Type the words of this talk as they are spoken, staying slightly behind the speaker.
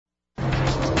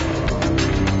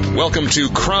Welcome to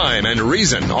Crime and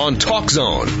Reason on Talk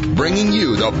Zone, bringing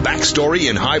you the backstory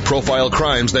in high-profile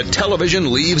crimes that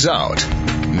television leaves out.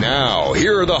 Now,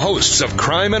 here are the hosts of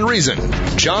Crime and Reason,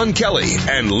 John Kelly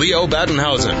and Leo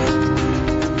Badenhausen.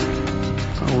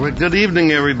 All right, good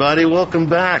evening, everybody. Welcome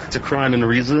back to Crime and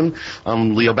Reason.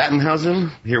 I'm Leo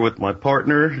Badenhausen, here with my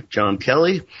partner, John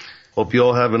Kelly. Hope you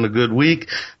all having a good week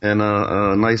and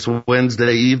a nice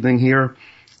Wednesday evening here.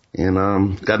 And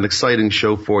got an exciting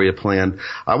show for you planned.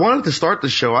 I wanted to start the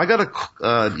show. I got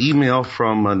an email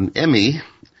from an Emmy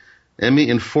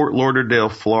in Fort Lauderdale,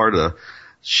 Florida.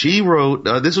 She wrote,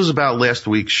 this was about last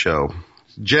week's show.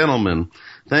 Gentlemen,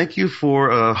 thank you for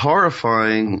a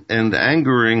horrifying and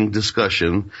angering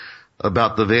discussion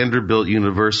about the Vanderbilt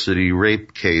University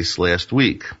rape case last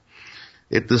week.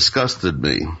 It disgusted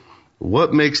me.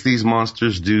 What makes these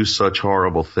monsters do such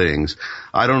horrible things?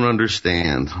 I don't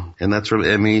understand. And that's from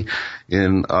Emmy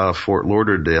in Fort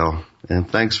Lauderdale. And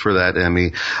thanks for that,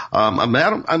 Emmy.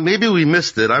 Maybe we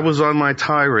missed it. I was on my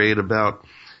tirade about,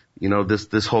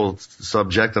 this whole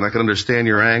subject, and I can understand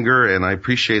your anger, and I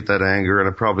appreciate that anger, and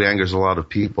it probably angers a lot of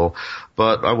people.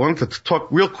 But I wanted to talk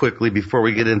real quickly before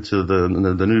we get into the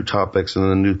new topics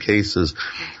and the new cases.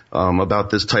 About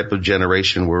this type of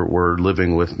generation we're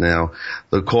living with now.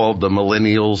 They're called the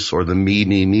millennials or the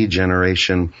me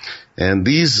generation. And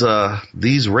these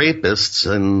rapists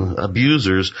and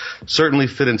abusers certainly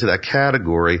fit into that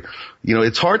category.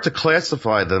 It's hard to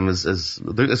classify them as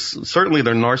certainly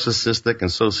they're narcissistic and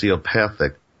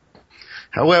sociopathic.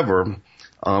 However,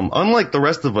 unlike the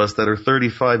rest of us that are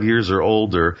 35 years or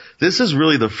older, this is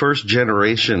really the first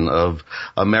generation of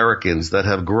Americans that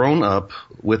have grown up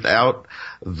without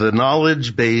the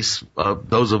knowledge base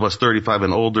those of us 35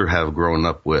 and older have grown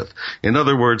up with. In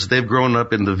other words, they've grown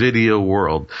up in the video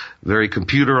world, very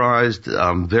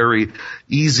computerized, very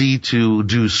easy to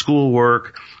do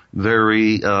schoolwork,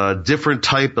 very different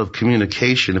type of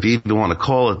communication, if you even want to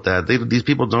call it that. These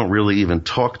people don't really even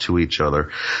talk to each other.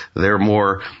 They're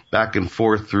more back and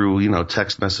forth through,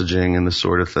 text messaging and this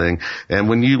sort of thing. And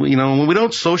when when we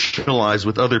don't socialize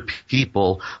with other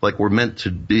people like we're meant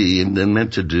to be and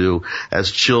meant to do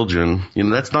as children,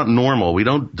 that's not normal. We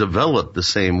don't develop the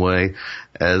same way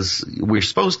as we're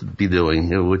supposed to be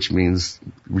doing, which means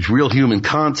real human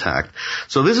contact.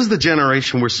 So this is the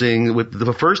generation we're seeing, with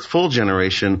the first full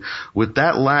generation, with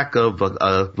that lack of,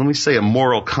 let me say, a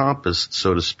moral compass,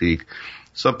 so to speak.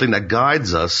 Something that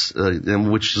guides us,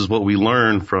 and which is what we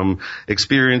learn from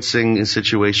experiencing in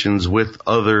situations with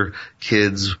other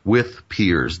kids, with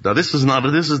peers. Now, this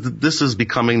is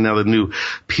becoming now the new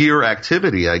peer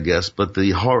activity, I guess, but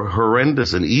the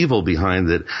horrendous and evil behind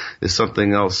it is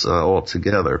something else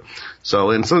altogether.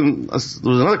 So, there was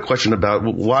another question about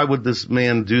why would this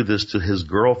man do this to his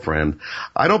girlfriend?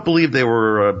 I don't believe they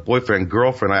were boyfriend,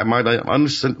 girlfriend. My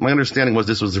understanding was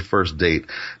this was their first date.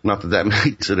 Not that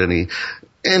makes it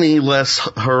any less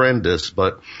horrendous,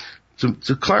 but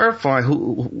to clarify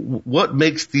what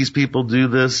makes these people do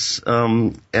this,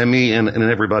 Emmy and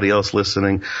everybody else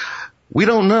listening, we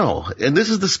don't know. And this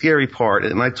is the scary part.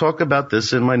 And I talk about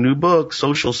this in my new book,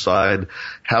 Social Side,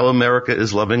 How America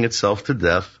is Loving Itself to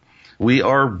Death. We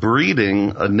are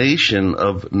breeding a nation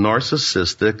of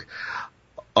narcissistic,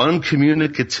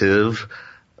 uncommunicative,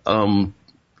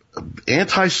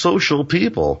 antisocial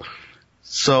people.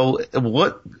 So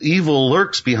what evil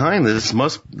lurks behind this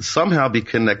must somehow be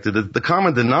connected. The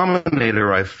common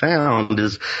denominator I found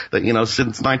is that,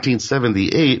 since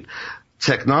 1978,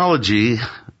 technology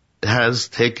has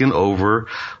taken over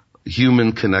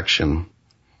human connection.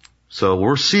 So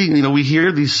we're seeing, we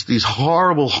hear these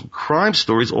horrible crime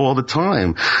stories all the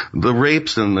time. The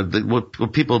rapes and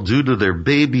what people do to their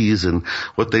babies and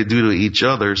what they do to each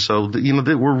other. So,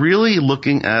 we're really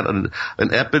looking at an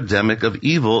epidemic of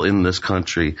evil in this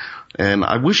country. And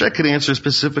I wish I could answer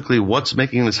specifically what's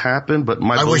making this happen, but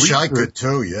I wish I could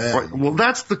too, yeah. Well,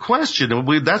 that's the question.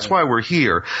 That's why we're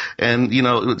here.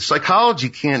 And, psychology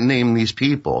can't name these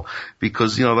people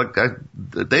because,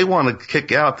 they want to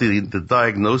kick out the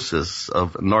diagnosis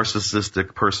of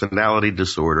narcissistic personality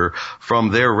disorder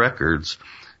from their records.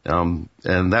 And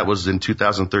that was in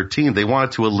 2013. They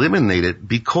wanted to eliminate it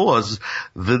because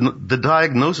the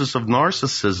diagnosis of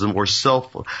narcissism or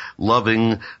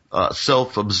self-loving,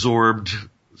 self-absorbed,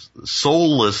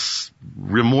 soulless,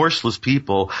 remorseless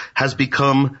people has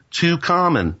become too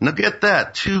common. Now get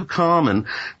that, too common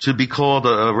to be called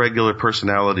a regular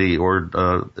personality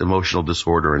or emotional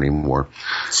disorder anymore.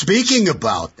 Speaking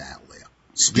about that,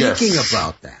 Leo.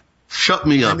 About that. Shut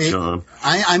me up, John.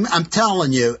 I'm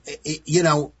telling you,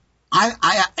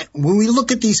 when we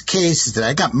look at these cases that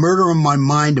I got murder on my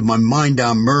mind and my mind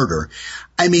on murder,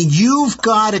 I mean, you've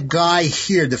got a guy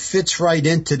here that fits right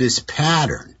into this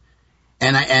pattern.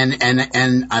 And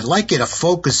I'd like you to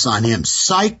focus on him.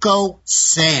 Psycho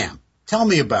Sam. Tell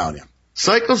me about him.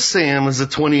 Psycho Sam is a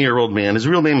 20-year-old man. His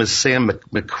real name is Sam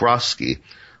McCroskey.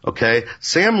 Okay?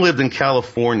 Sam lived in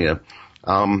California.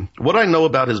 What I know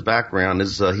about his background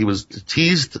is, he was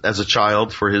teased as a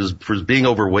child for his being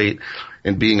overweight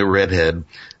and being a redhead.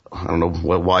 I don't know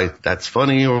why that's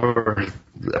funny or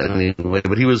anyway,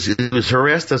 but he was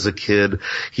harassed as a kid.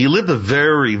 He lived a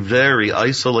very, very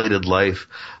isolated life,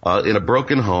 in a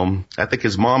broken home. I think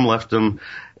his mom left him,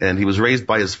 and he was raised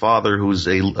by his father, who's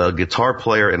a guitar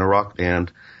player in a rock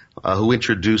band, who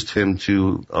introduced him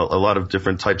to a lot of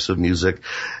different types of music.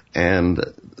 And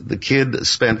the kid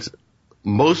spent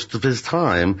most of his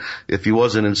time, if he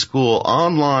wasn't in school,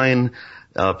 online,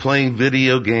 playing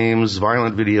video games,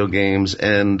 violent video games,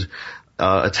 and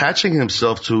attaching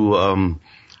himself to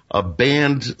a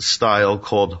band style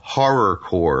called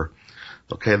horrorcore.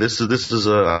 Okay, this is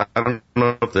I don't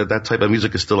know if that type of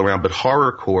music is still around, but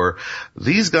horrorcore.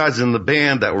 These guys in the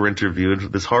band that were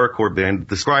interviewed, this horrorcore band,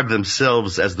 described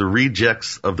themselves as the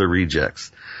rejects of the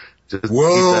rejects.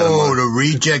 Whoa, the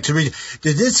reject.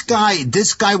 Did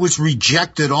this guy was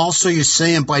rejected also, you're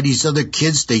saying, by these other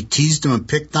kids? They teased him and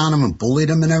picked on him and bullied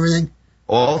him and everything?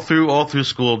 All through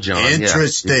school, John.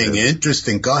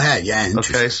 Interesting. Go ahead. Yeah,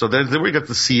 interesting. Okay, so then we got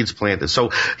the seeds planted.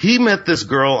 So he met this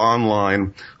girl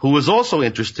online who was also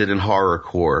interested in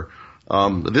horrorcore.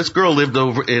 This girl lived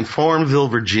over in Farmville,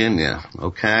 Virginia,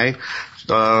 okay?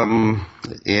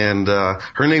 And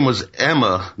her name was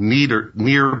Emma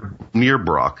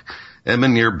Nearbrock. Emma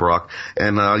Nearbrock.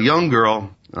 And a young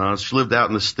girl, she lived out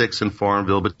in the sticks in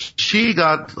Farmville, but she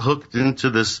got hooked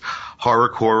into this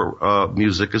horrorcore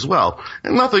music as well.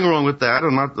 And nothing wrong with that.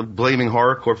 I'm not blaming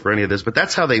horrorcore for any of this, but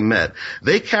that's how they met.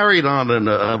 They carried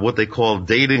on what they call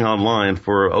dating online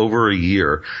for over a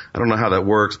year. I don't know how that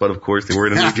works, but of course they were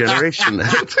in a new generation.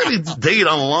 Date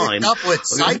online. Up with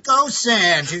Psycho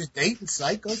Sam. She was dating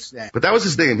Psycho Sam. But that was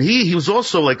his name. He was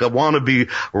also like a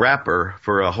wannabe rapper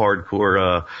for a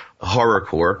hardcore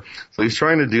horrorcore. So he's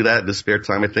trying to do that in his spare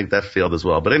time. I think that failed as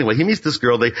well. But anyway, he meets this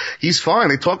girl. He's fine.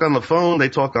 They talk on the phone. They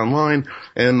talk online.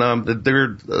 And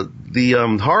the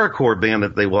horrorcore band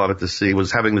that they wanted to see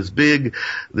was having this big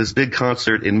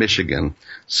concert in Michigan.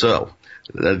 So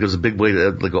it was a big way to,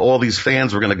 like, all these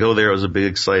fans were going to go there. It was a big,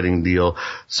 exciting deal.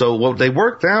 So what they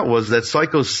worked out was that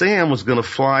Psycho Sam was going to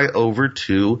fly over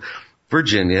to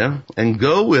Virginia and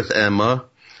go with Emma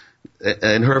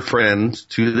and her friends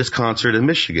to this concert in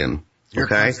Michigan. Here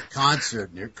okay? comes the concert,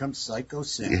 and here comes Psycho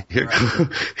Sam.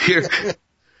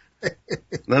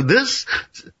 Now this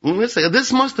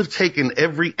must have taken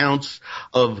every ounce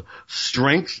of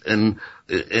strength and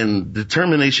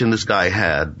determination this guy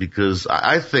had, because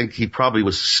I think he probably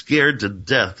was scared to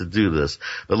death to do this.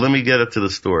 But let me get it to the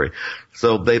story.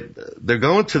 So they're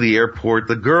going to the airport.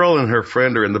 The girl and her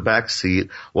friend are in the back seat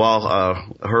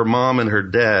while her mom and her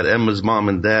dad, Emma's mom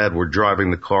and dad, were driving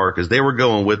the car because they were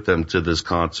going with them to this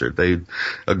concert. They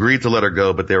agreed to let her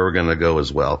go, but they were going to go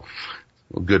as well.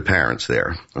 Good parents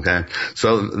there, okay?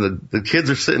 So the kids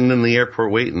are sitting in the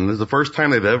airport waiting. This is the first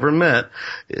time they've ever met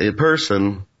in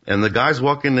person, and the guy's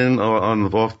walking in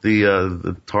off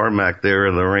the tarmac there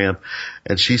in the ramp,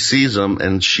 and she sees him,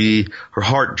 and her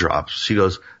heart drops. She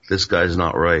goes, "This guy's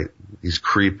not right. He's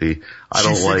creepy. I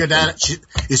don't like him."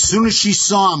 As soon as she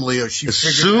saw him, Leo, she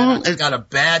got a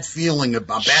bad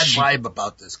vibe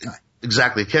about this guy.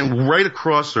 Exactly. Came right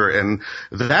across her, and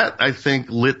that, I think,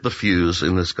 lit the fuse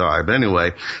in this guy. But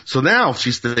anyway, so now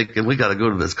she's thinking, we gotta go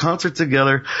to this concert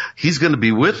together. He's gonna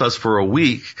be with us for a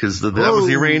week, because that was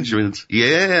the arrangement.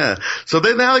 Yeah. So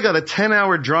now they got a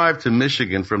 10-hour drive to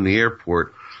Michigan from the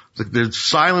airport. There's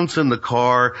silence in the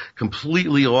car,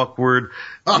 completely awkward.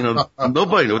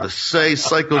 Nobody knew what to say.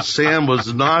 Psycho Sam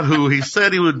was not who he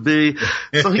said he would be.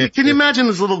 So can you imagine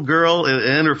this little girl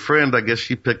and her friend? I guess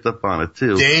she picked up on it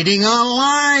too. Dating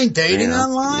online.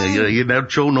 Yeah, you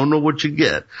don't know what you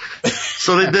get.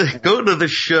 So they go to the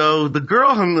show. The girl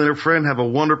and her friend have a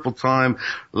wonderful time.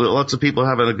 Lots of people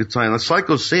having a good time.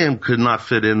 Psycho Sam could not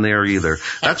fit in there either.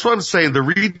 That's what I'm saying. The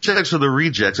rejects are the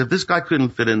rejects. If this guy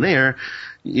couldn't fit in there,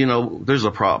 there's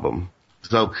a problem.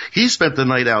 So he spent the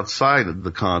night outside of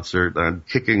the concert,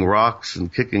 kicking rocks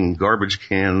and kicking garbage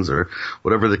cans or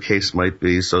whatever the case might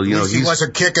be. So, he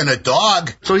wasn't kicking a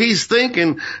dog. So he's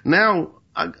thinking, now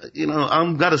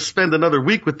I'm got to spend another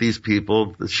week with these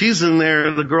people. She's in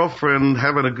there, the girlfriend,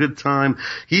 having a good time.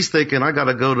 He's thinking, I got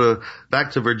to go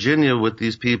back to Virginia with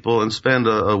these people and spend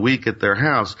a week at their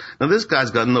house. Now, this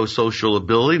guy's got no social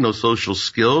ability, no social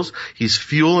skills. He's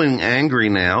fueling angry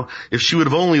now. If she would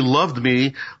have only loved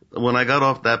me when I got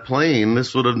off that plane,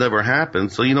 this would have never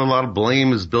happened. So, a lot of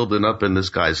blame is building up in this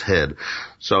guy's head.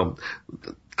 So,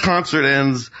 the concert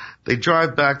ends. They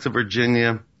drive back to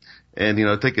Virginia. And,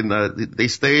 they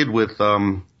stayed with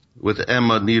Emma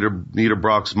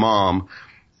Niederbrock's mom.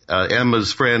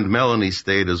 Emma's friend Melanie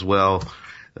stayed as well.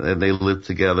 And they lived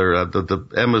together.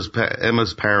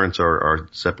 Emma's parents are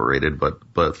separated,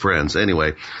 but friends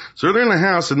anyway. So they're in the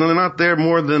house and they're not there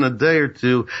more than a day or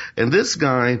two. And this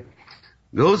guy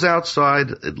goes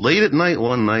outside late at night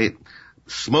one night,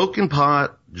 smoking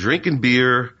pot, drinking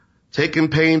beer, taking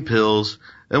pain pills.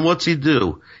 And what's he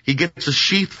do? He gets a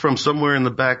sheath from somewhere in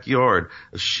the backyard.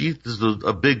 A sheath is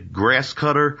a big grass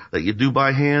cutter that you do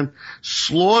by hand.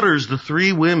 Slaughters the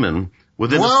 3 women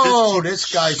within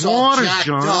this guy's all jacked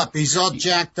up. He's all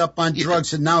jacked up on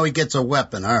drugs, and now he gets a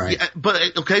weapon. All right. Yeah,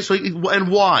 but, okay,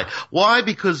 and why? Why?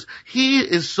 Because he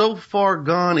is so far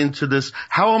gone into this,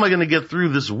 how am I going to get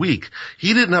through this week?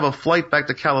 He didn't have a flight back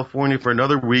to California for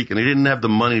another week, and he didn't have the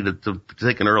money to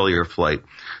take an earlier flight.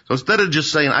 So instead of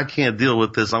just saying, I can't deal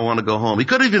with this, I want to go home, he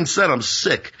could have even said, I'm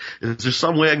sick. Is there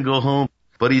some way I can go home?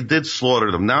 But he did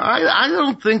slaughter them. Now, I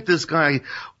don't think this guy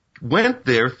went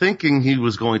there thinking he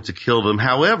was going to kill them.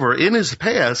 However, in his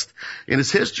past, in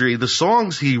his history, the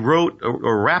songs he wrote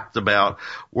or rapped about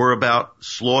were about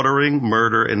slaughtering,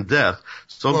 murder, and death.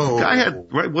 So the guy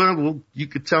had, right, well, you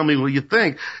could tell me what you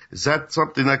think. Is that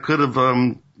something that could have,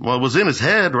 was in his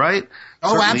head, right?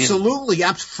 Oh, Certainly. absolutely.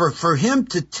 For him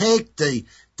to take the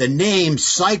name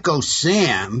Psycho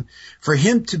Sam, for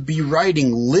him to be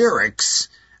writing lyrics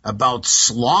about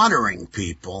slaughtering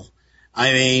people,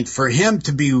 I mean, for him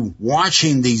to be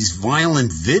watching these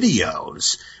violent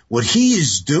videos, what he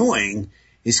is doing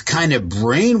is kind of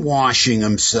brainwashing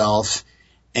himself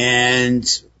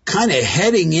and kind of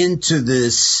heading into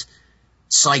this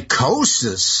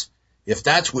psychosis, if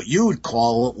that's what you would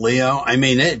call it, Leo. I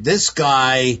mean, this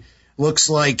guy looks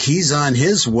like he's on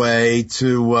his way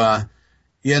to,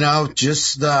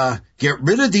 just get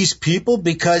rid of these people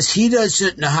because he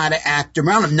doesn't know how to act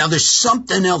around them. Now, there's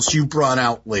something else you brought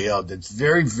out, Leo, that's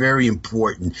very, very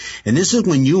important. And this is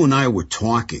when you and I were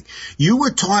talking. You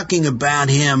were talking about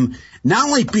him not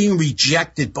only being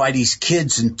rejected by these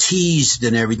kids and teased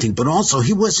and everything, but also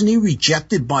wasn't he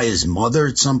rejected by his mother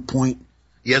at some point?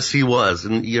 Yes, he was.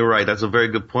 And you're right. That's a very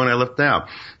good point I left out.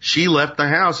 She left the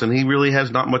house and he really has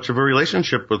not much of a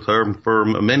relationship with her for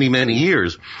many, many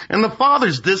years. And the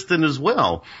father's distant as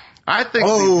well. I think.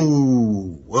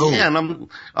 Whoa. Yeah, and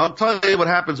I'll tell you what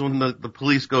happens when the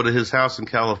police go to his house in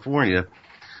California.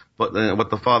 But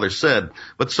what the father said.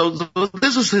 But so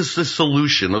this is his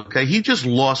solution, okay? He just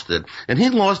lost it. And he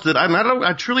lost it.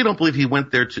 I truly don't believe he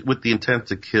went there with the intent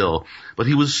to kill. But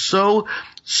he was so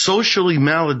socially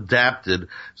maladapted,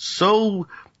 so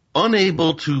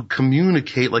unable to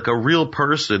communicate like a real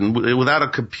person without a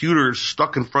computer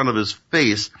stuck in front of his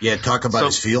face. Yeah, talk about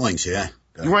his feelings, yeah.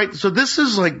 Right. So this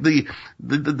is like the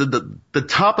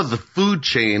top of the food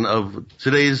chain of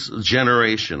today's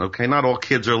generation. Okay. Not all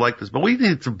kids are like this, but we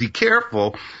need to be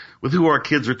careful with who our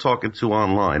kids are talking to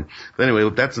online. But anyway,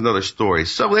 that's another story.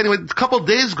 So anyway, a couple of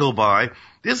days go by.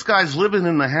 This guy's living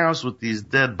in the house with these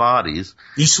dead bodies.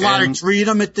 He slaughtered 3 of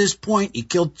them at this point? He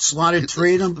slaughtered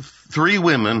 3 of them? 3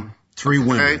 women. 3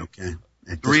 women, okay.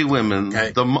 3 women.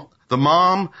 Okay. The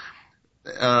mom,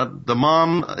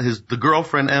 the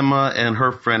girlfriend Emma and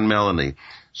her friend Melanie.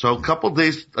 So a couple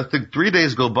days, I think 3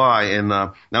 days go by, and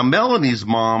now Melanie's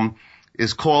mom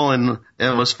is calling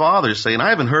Emma's father saying, I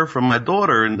haven't heard from my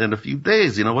daughter in a few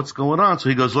days. What's going on? So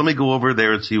he goes, let me go over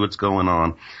there and see what's going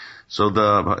on. So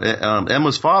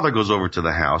Emma's father goes over to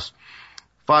the house.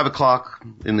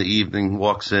 5:00 in the evening,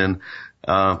 walks in.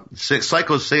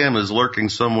 Psycho Sam is lurking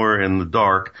somewhere in the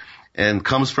dark and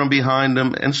comes from behind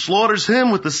him and slaughters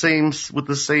him with the same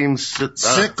sickle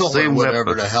same or whatever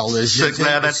weapon. the hell is it.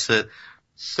 That's it.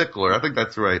 Sickler. I think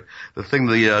that's right. The thing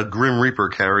the Grim Reaper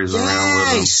carries around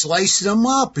with him. He sliced them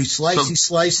up. He's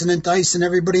slicing and dicing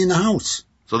everybody in the house.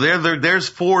 So there's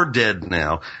 4 dead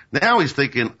now. Now he's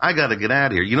thinking, I gotta get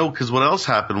out of here. Because what else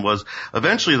happened was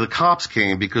eventually the cops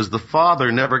came because the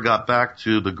father never got back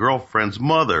to the girlfriend's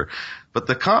mother. But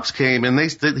the cops came and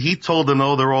he told them,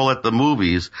 oh, they're all at the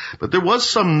movies. But there was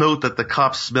some note that the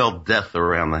cops smelled death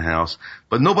around the house.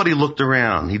 But nobody looked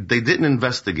around. They didn't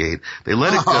investigate. They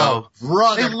let it go.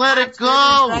 Brother, they let it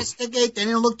go. Investigate. They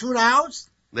didn't look through the house?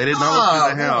 They did not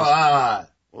look through the house.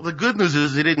 Well, the good news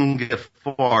is he didn't get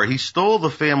far. He stole the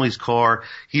family's car.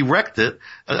 He wrecked it,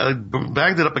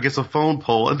 banged it up against a phone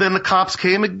pole, and then the cops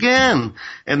came again,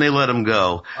 and they let him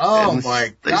go. Oh, and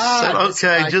my they God.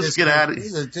 said, okay, just get out of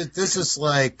here. This is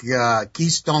like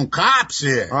Keystone Cops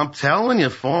here. I'm telling you,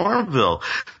 Farmville.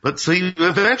 But so he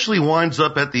eventually winds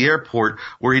up at the airport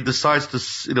where he decides to,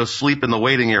 sleep in the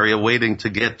waiting area, waiting to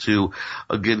get to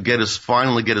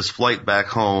finally get his flight back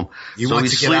home. He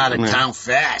wants to get out of town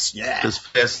fast, yeah. As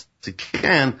fast as he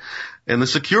can. And the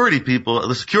security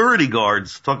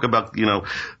guards, talk about,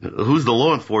 who's the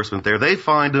law enforcement there. They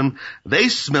find him. They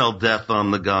smell death on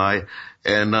the guy.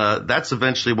 And that's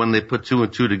eventually when they put two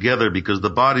and two together, because the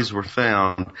bodies were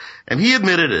found. And he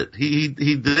admitted it. He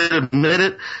did admit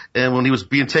it. And when he was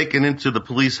being taken into the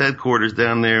police headquarters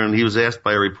down there, and he was asked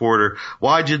by a reporter,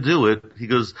 "Why'd you do it?" He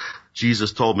goes,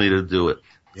 "Jesus told me to do it."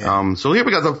 Yeah. So here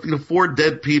we got the 4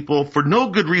 dead people for no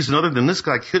good reason other than this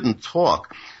guy couldn't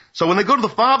talk. So when they go to the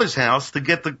father's house to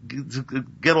get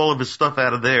all of his stuff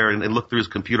out of there and look through his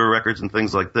computer records and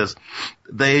things like this,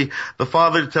 the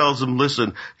father tells him,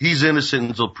 "Listen, he's innocent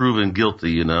until proven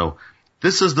guilty,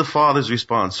 This is the father's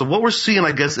response. So what we're seeing,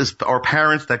 I guess, is our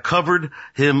parents that covered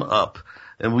him up.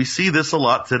 And we see this a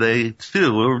lot today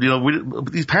too.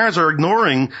 These parents are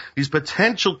ignoring these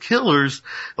potential killers,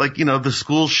 like, the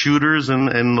school shooters and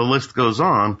the list goes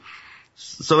on.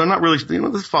 So they're not really,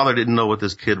 this father didn't know what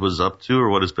this kid was up to or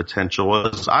what his potential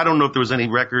was. I don't know if there was any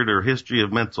record or history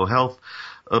of mental health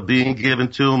being given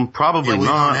to him. Probably not. We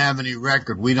don't have any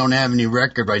record. We don't have any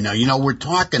record right now. We're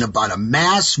talking about a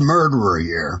mass murderer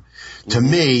here, to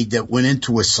me, that went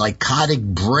into a psychotic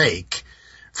break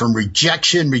from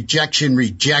rejection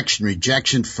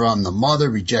from the mother,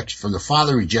 rejection from the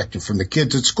father, rejection from the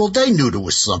kids at school. They knew there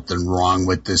was something wrong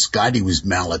with this guy. He was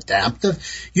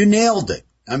maladaptive. You nailed it.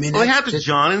 I mean, well, they had to,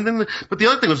 John. But the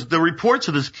other thing was, the reports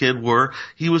of this kid were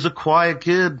he was a quiet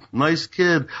kid, nice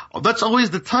kid. That's always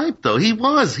the type, though. He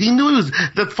knew he was.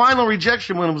 The final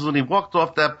rejection was when he walked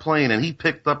off that plane and he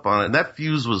picked up on it, and that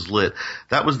fuse was lit.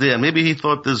 That was the end. Maybe he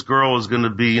thought this girl was going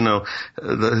to be,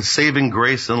 the saving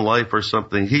grace in life or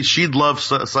something. She'd love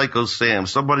Psycho Sam.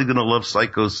 Somebody going to love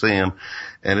Psycho Sam.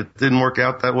 And it didn't work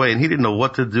out that way, and he didn't know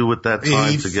what to do with that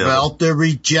time together. He felt the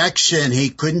rejection. He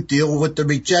couldn't deal with the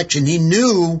rejection. He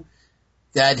knew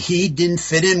that he didn't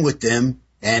fit in with them,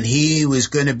 and he was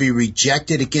going to be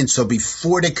rejected again. So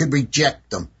before they could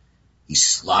reject them, he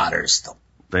slaughters them.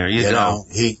 There you go.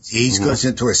 He goes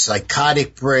into a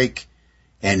psychotic break,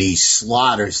 and he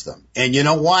slaughters them. And you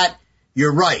know what?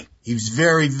 You're right. He was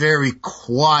very, very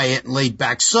quiet and laid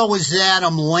back. So was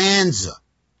Adam Lanza.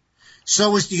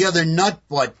 So was the other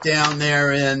nutbutt down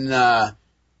there in,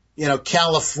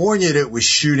 California that was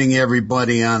shooting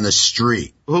everybody on the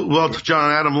street. Well,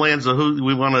 John, Adam Lanza, who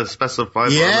we want to specify?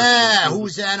 Yeah,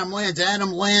 who's Adam Lanza?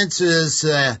 Adam Lanza is,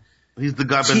 he's the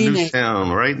guy from Newtown,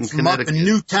 right? In Connecticut. Up in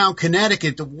Newtown,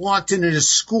 Connecticut, that walked into the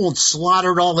school and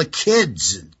slaughtered all the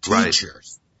kids and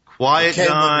teachers. Right. Quiet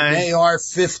guy. With an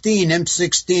AR-15,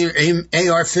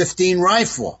 AR-15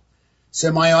 rifle.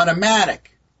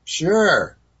 Semi-automatic.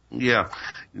 Sure. Yeah.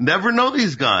 Never know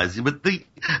these guys, but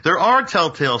there are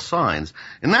telltale signs,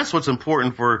 and that's what's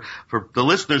important for the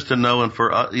listeners to know, and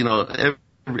for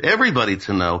everybody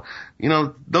to know. We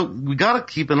got to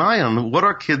keep an eye on what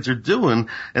our kids are doing,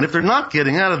 and if they're not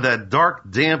getting out of that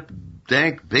dark, damp,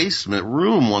 dank basement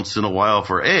room once in a while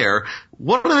for air,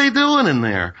 what are they doing in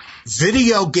there?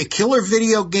 Killer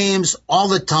video games all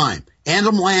the time.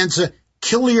 Adam Lanza.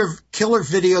 Killer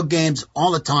video games all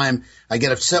the time. I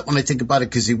get upset when I think about it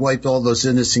because he wiped all those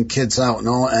innocent kids out and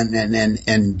all,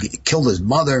 and killed his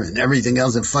mother and everything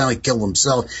else, and finally killed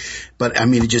himself. But I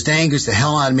mean, it just angers the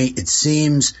hell out of me. It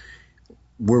seems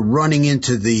we're running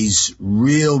into these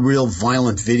real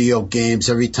violent video games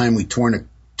every time we turn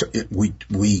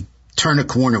a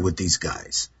corner with these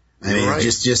guys. I mean, right.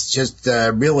 just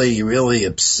really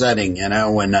upsetting, and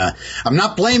I'm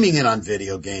not blaming it on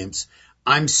video games.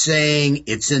 I'm saying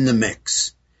it's in the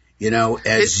mix.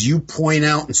 As you point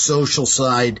out in Social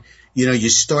Side, you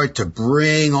start to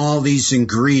bring all these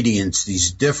ingredients,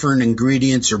 these different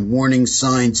ingredients or warning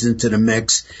signs into the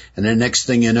mix, and the next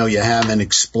thing you know, you have an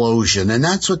explosion. And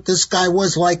that's what this guy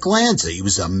was like Lanza. He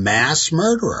was a mass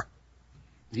murderer.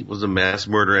 He was a mass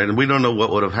murderer, and we don't know what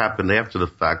would have happened after the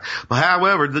fact. But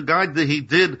however, the guy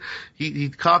that he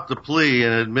copped a plea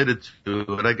and admitted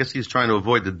to it. I guess he's trying to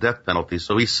avoid the death penalty.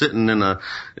 So he's sitting in a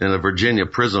Virginia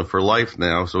prison for life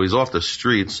now. So he's off the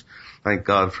streets. Thank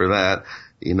God for that.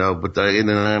 But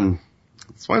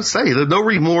that's what I say. There's no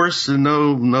remorse and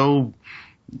no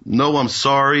I'm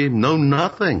sorry, no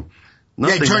nothing.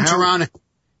 Yeah, he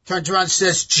turns around and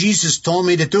says, Jesus told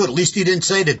me to do it. At least he didn't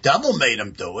say the devil made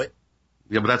him do it.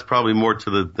 Yeah, but that's probably more to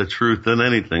the truth than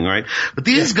anything, right? But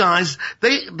these guys,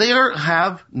 they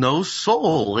have no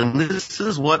soul. And this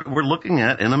is what we're looking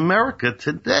at in America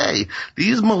today.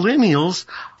 These millennials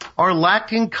are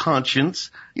lacking conscience.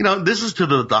 This is to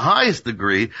the highest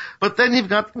degree. But then you've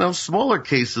got, smaller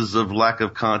cases of lack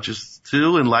of conscience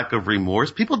too and lack of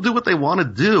remorse. People do what they want to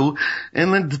do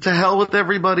and then to hell with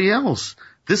everybody else.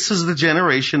 This is the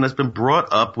generation that's been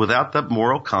brought up without that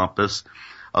moral compass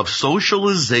of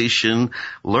socialization,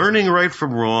 learning right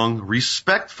from wrong,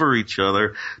 respect for each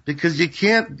other, because you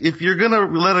can't, if you're going to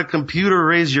let a computer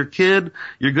raise your kid,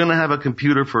 you're going to have a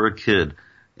computer for a kid.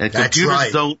 And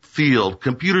computers don't feel.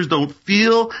 Computers don't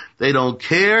feel. They don't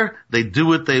care. They do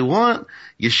what they want.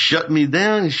 You shut me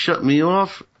down, you shut me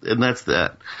off, and that's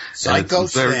that. Psycho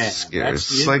Sam. Very scary.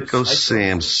 Psycho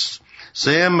Sam.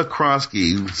 Sam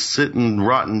McCroskey, sitting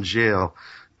rot in jail.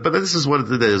 But this is what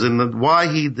it is, and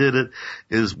why he did it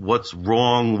is what's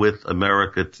wrong with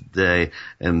America today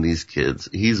and these kids.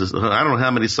 I don't know how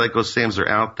many Psycho Sams are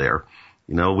out there.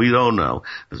 We don't know.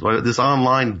 This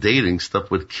online dating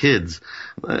stuff with kids,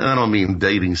 I don't mean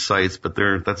dating sites, but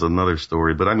that's another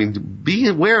story. But I mean, be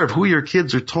aware of who your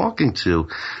kids are talking to.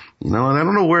 And I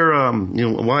don't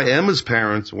know why Emma's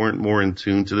parents weren't more in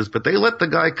tune to this, but they let the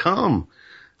guy come.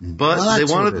 But they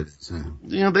wanted,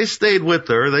 they stayed with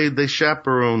her. They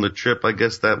chaperoned the trip. I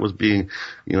guess that was being,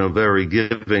 very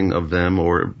giving of them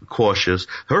or cautious.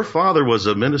 Her father was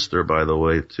a minister, by the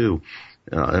way, too.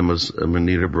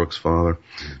 Anita Brooks' father.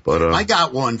 But, I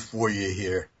got one for you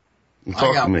here.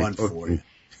 One for you.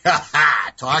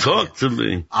 Talk to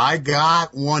me. I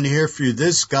got one here for you.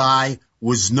 This guy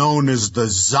was known as the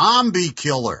zombie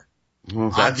killer on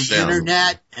the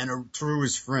internet and through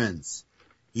his friends.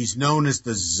 He's known as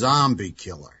the zombie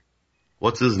killer.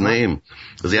 What's his name?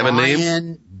 Does he have a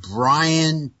name?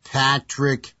 Brian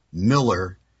Patrick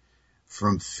Miller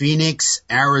from Phoenix,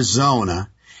 Arizona.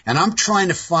 And I'm trying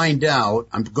to find out,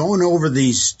 I'm going over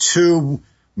these two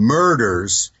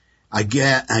murders.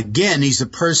 Again, he's a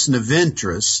person of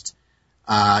interest.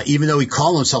 Even though he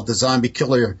called himself the zombie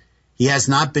killer, he has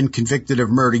not been convicted of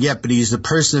murder yet, but he's a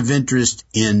person of interest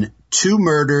in two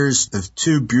murders of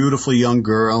two beautiful young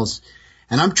girls.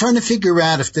 And I'm trying to figure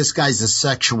out if this guy's a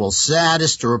sexual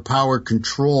sadist or a power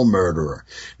control murderer.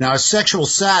 Now, a sexual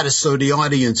sadist, so the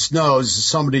audience knows, is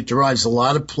somebody who derives a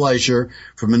lot of pleasure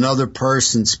from another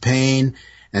person's pain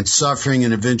and suffering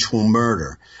and eventual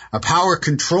murder. A power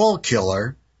control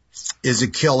killer is a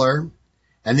killer,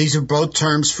 and these are both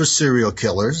terms for serial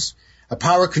killers. A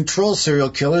power control serial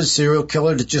killer is a serial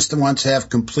killer that just wants to have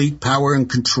complete power and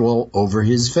control over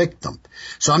his victim.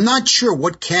 So I'm not sure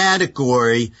what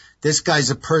category this guy's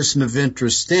a person of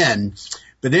interest in,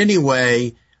 but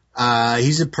anyway,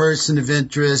 he's a person of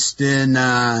interest in,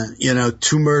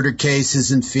 two murder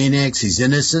cases in Phoenix. He's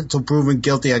innocent until proven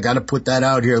guilty. I got to put that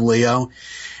out here, Leo.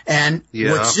 And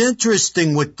what's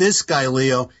interesting with this guy,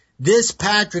 Leo, this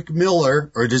Patrick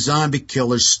Miller, or the zombie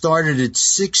killer, started at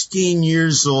 16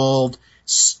 years old,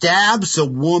 stabs a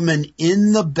woman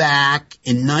in the back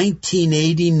in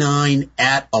 1989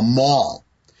 at a mall.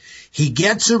 He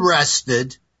gets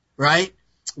arrested, right?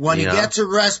 When he gets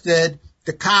arrested,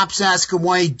 the cops ask him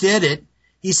why he did it.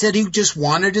 He said he just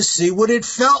wanted to see what it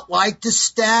felt like to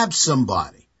stab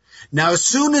somebody. Now, as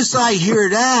soon as I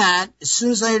hear that,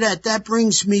 that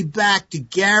brings me back to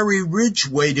Gary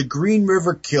Ridgway, the Green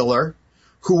River Killer,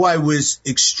 who I was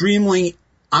extremely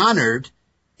honored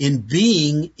in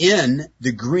being in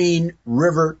the Green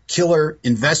River Killer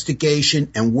investigation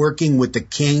and working with the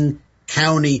King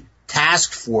County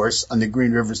Task Force on the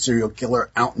Green River serial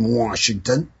killer out in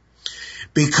Washington.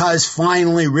 Because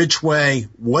finally Ridgway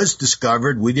was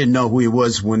discovered. We didn't know who he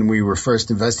was when we were first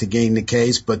investigating the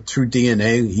case, but through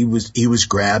DNA, he was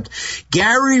grabbed.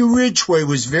 Gary Ridgway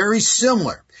was very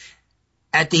similar.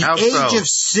 At the age of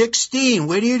 16,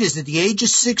 wait here it is, at the age of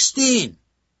 16.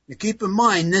 Now keep in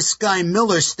mind, this guy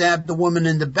Miller stabbed the woman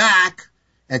in the back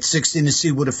at 16 to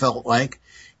see what it felt like.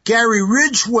 Gary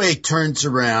Ridgway turns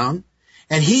around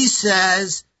and he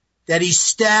says that he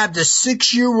stabbed a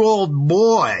 6-year-old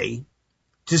boy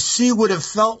to see what it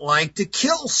felt like to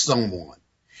kill someone.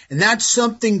 And that's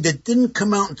something that didn't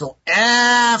come out until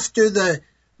after the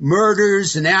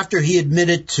murders and after he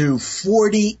admitted to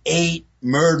 48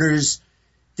 murders.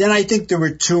 Then I think there were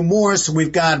 2 more, so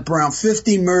we've got around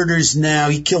 50 murders now.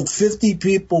 He killed 50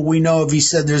 people we know of. He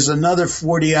said there's another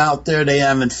 40 out there they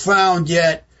haven't found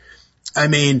yet. I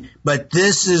mean, but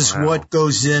this is what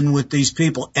goes in with these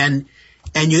people. And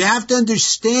you have to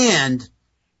understand,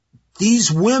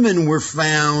 these women were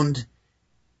found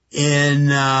in,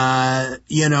 like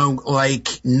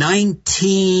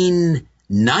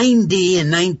 1990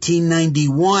 and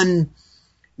 1991,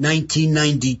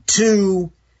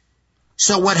 1992.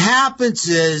 So what happens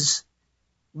is,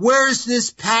 where's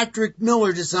this Patrick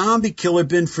Miller, the zombie killer,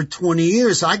 been for 20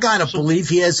 years? I gotta believe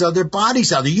he has other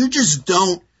bodies out there. You just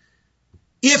don't,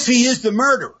 if he is the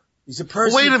murderer. He's a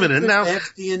person. Wait a minute now.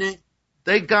 DNA.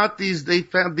 They found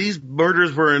these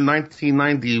murders were in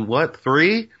 1990, what,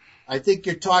 3? I think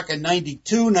you're talking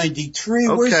 92, 93.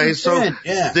 Okay, Where's he so been?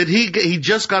 Yeah. did he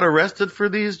just got arrested for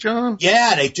these, John?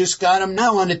 Yeah, they just got him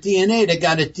now on the DNA. They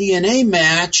got a DNA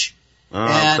match.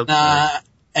 And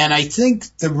I think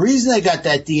the reason they got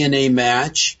that DNA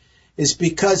match is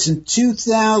because in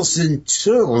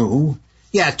 2002,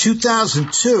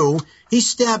 he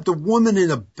stabbed a woman in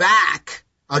the back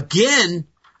again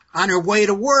on her way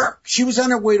to work. She was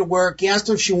on her way to work. He asked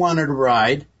her if she wanted a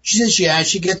ride. She says, yeah.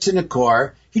 She gets in the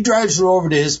car. He drives her over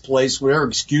to his place, whatever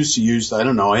excuse he used. I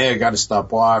don't know. Hey, I got to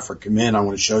stop off or come in. I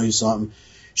want to show you something.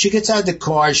 She gets out of the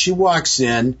car. She walks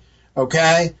in.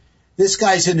 Okay. This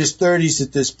guy's in his 30s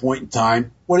at this point in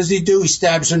time. What does he do? He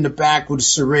stabs her in the back with a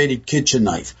serrated kitchen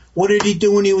knife. What did he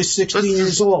do when he was 16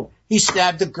 years old? He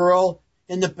stabbed a girl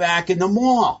in the back in the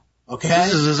mall. Okay.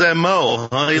 This is his M.O.,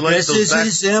 huh? This is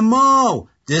his M.O.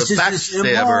 This is his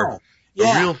M.O.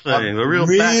 Yeah. A real thing. A real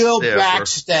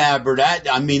backstabber.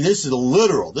 This is the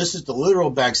literal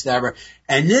backstabber.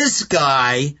 And this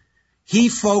guy, he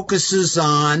focuses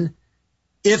on,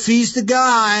 if he's the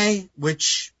guy,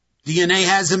 which DNA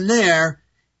has him there,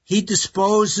 he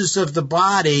disposes of the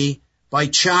body by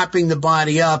chopping the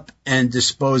body up and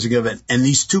disposing of it. And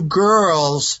these two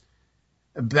girls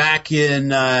back in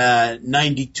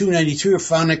 92, 93 were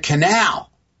found in a canal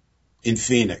in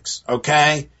Phoenix,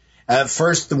 okay?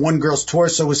 First, the one girl's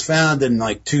torso was found, and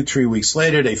like 2-3 weeks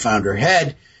later, they found her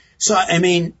head. So,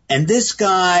 and this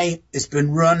guy has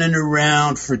been running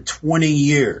around for 20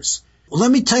 years. Well,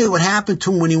 let me tell you what happened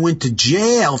to him when he went to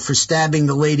jail for stabbing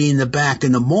the lady in the back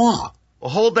in the mall. Well,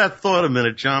 hold that thought a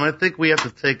minute, John. I think we have to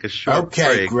take a short break.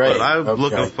 Okay, great. But I'm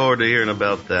looking forward to hearing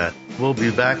about that. We'll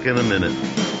be back in a minute.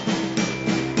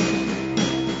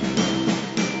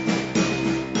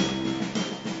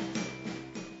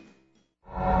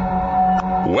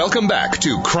 Welcome back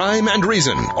to Crime and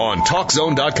Reason on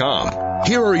TalkZone.com.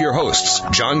 Here are your hosts,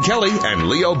 John Kelly and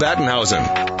Leo Battenhausen.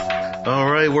 All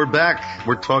right, we're back.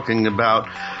 We're talking about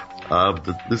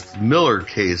this Miller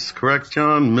case, correct,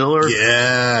 John? Miller?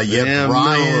 Yeah,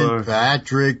 Brian Miller.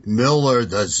 Patrick Miller,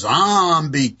 the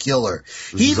zombie killer.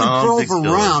 He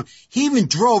even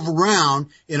drove around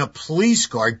in a police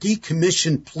car,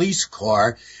 decommissioned police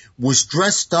car, was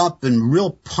dressed up in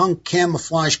real punk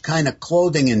camouflage kind of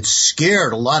clothing and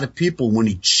scared a lot of people when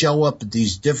he'd show up at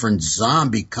these different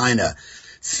zombie kind of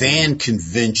fan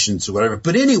conventions or whatever.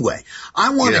 But anyway,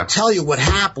 I want to tell you what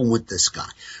happened with this guy.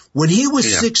 When he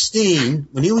was 16,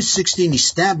 he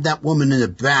stabbed that woman in the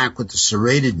back with a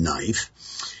serrated knife.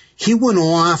 He went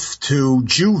off to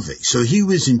juvie. So he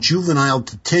was in juvenile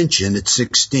detention at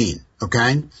 16,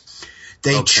 okay?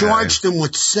 They charged him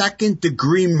with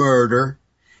second-degree murder.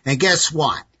 And guess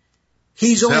what?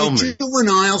 He's only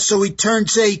juvenile, so he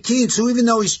turns 18. So even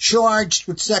though he's charged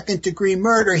with second-degree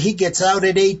murder, he gets out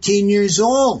at 18 years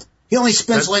old. He only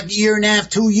spends like a year and a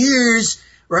half, 2 years,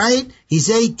 right?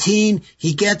 He's 18,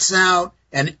 he gets out,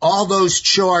 and all those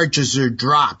charges are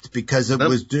dropped because it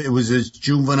was his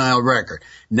juvenile record.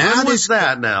 Now when was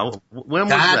that now? When was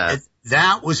that?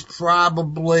 That was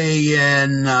probably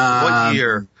in what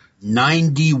year?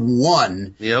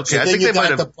 91. Yeah, okay. So then you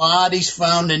got the bodies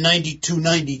found in 92,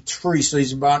 93, so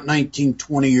he's about 19,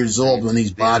 20 years old when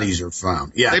these bodies are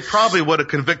found. Yeah. They probably would have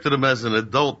convicted him as an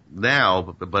adult now,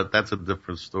 but that's a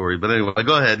different story. But anyway,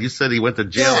 go ahead. You said he went to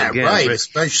jail again. Right.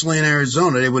 Especially in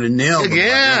Arizona. They would have nailed him.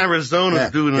 Yeah, Arizona's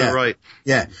doing it right.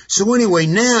 Yeah. So anyway,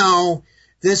 now,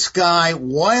 this guy,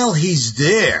 while he's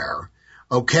there,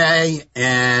 okay,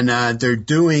 and they're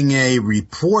doing a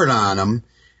report on him,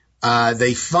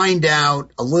 they find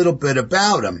out a little bit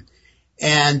about him,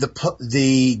 and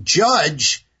the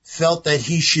judge felt that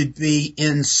he should be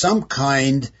in some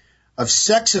kind of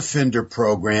sex offender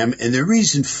program, and the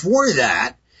reason for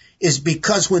that is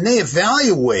because when they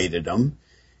evaluated him,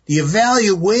 the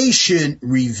evaluation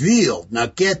revealed, now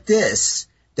get this,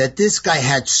 that this guy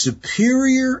had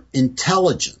superior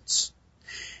intelligence.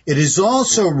 It is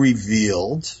also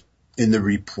revealed in the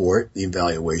report, the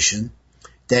evaluation,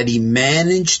 that he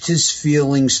managed his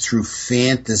feelings through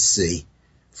fantasy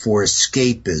for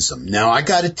escapism. Now, I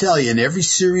got to tell you, in every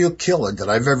serial killer that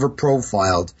I've ever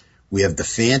profiled, we have the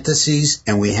fantasies,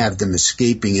 and we have them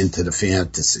escaping into the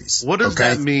fantasies. What does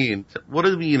that mean? What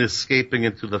does it mean escaping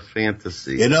into the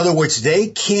fantasy? In other words, they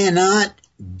cannot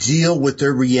deal with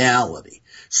their reality.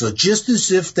 So just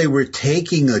as if they were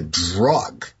taking a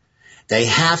drug, they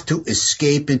have to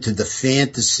escape into the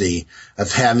fantasy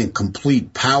of having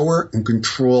complete power and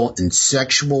control and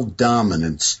sexual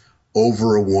dominance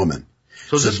over a woman.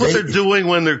 So is this what they're doing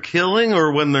when they're killing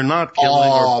or when they're not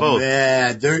killing or both? Oh,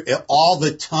 man, they're all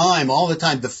the time.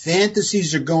 The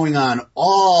fantasies are going on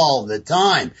all the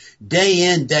time,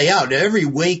 day in, day out, every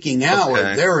waking hour.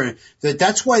 Okay.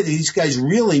 That's why these guys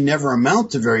really never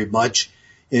amount to very much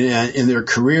in their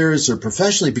careers or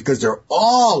professionally, because they're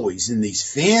always in these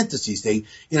fantasies.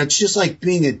 It's just like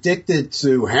being addicted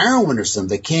to heroin or something.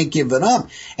 They can't give it up.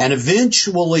 And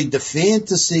eventually the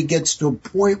fantasy gets to a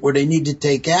point where they need to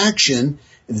take action.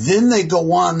 Then they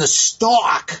go on the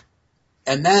stalk.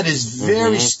 And that is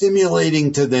very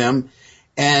stimulating to them.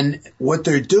 And what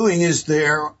they're doing is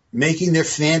they're making their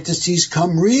fantasies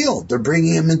come real. They're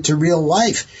bringing them into real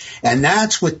life. And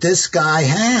that's what this guy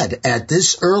had. At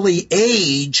this early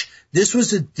age, this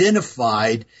was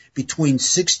identified between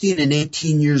 16 and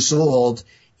 18 years old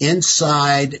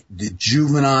inside the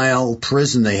juvenile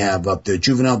prison they have up there,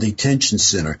 juvenile detention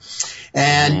center.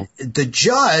 And the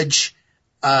judge,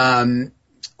 going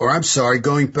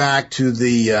back to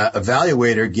the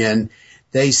evaluator again,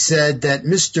 they said that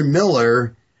Mr.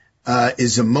 Miller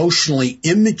is emotionally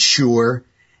immature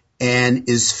and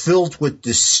is filled with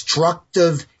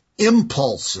destructive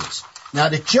impulses. Now,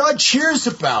 the judge hears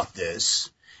about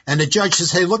this, and the judge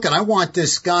says, hey, look, I want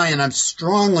this guy, and I'm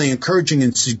strongly encouraging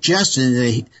and suggesting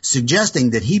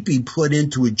that he be put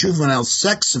into a juvenile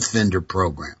sex offender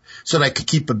program so that I could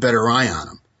keep a better eye on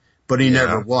him. But he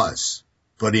never was.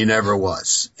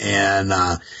 And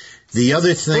the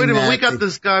other thing. Wait a minute, we got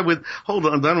this guy with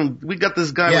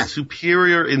with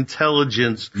superior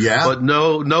intelligence, but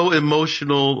no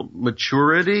emotional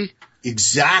maturity.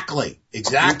 Exactly.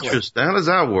 Interesting. How does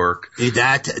that work? Isn't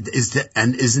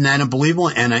that unbelievable?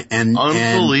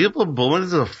 Unbelievable. This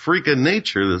is a freak of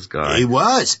nature, this guy. He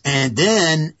was. And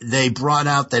then they brought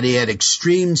out that he had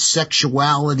extreme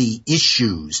sexuality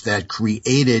issues that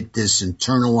created this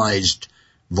internalized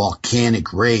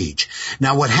volcanic rage.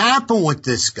 Now, what happened with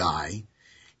this guy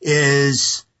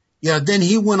is, then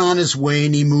he went on his way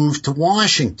and he moved to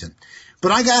Washington.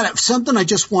 But I got something I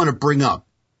just want to bring up.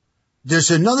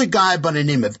 There's another guy by the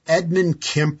name of Edmund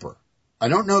Kemper. I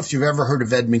don't know if you've ever heard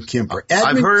of Edmund Kemper.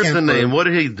 I've heard the name. What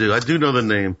did he do? I do know the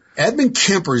name. Edmund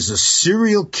Kemper is a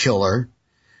serial killer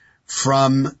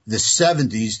from the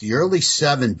 70s, the early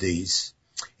 70s,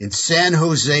 in San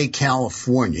Jose,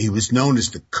 California. He was known as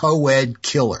the co-ed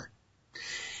killer.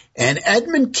 And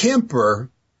Edmund Kemper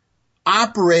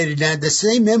operated at the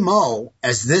same MO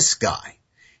as this guy.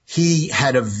 He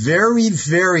had a very,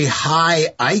 very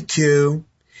high IQ,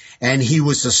 and he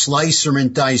was a slicer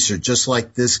and dicer, just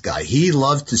like this guy. He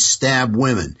loved to stab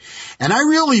women. And I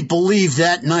really believe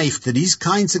that knife to these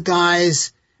kinds of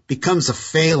guys becomes a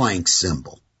phalanx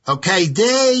symbol. Okay,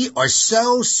 they are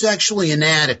so sexually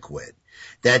inadequate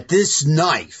that this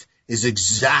knife is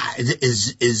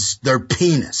their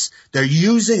penis. They're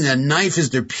using the knife as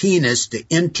their penis to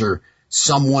enter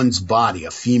someone's body,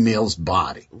 a female's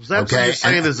body. That's what you're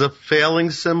saying is a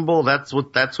phalanx symbol? That's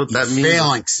what that means?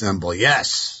 Phalanx symbol,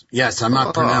 yes. Yes, I'm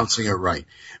not pronouncing it right.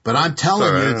 But I'm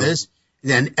telling you this,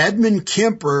 then Edmund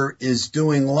Kemper is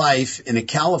doing life in a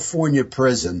California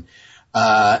prison.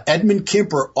 Edmund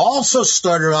Kemper also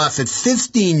started off at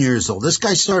 15 years old. This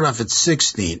guy started off at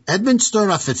 16. Edmund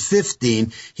started off at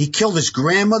 15. He killed his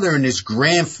grandmother and his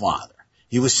grandfather.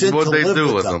 He was sent to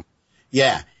live with them.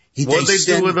 Yeah. What did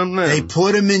they do with him then? They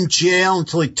put him in jail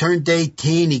until he turned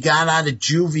 18. He got out of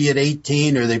juvie at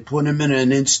 18, or they put him in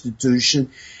an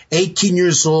institution. 18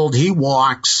 years old, he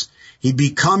walks. He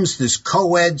becomes this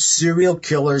co-ed serial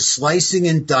killer, slicing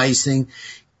and dicing,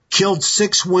 killed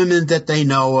 6 women that they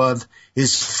know of.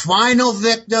 His final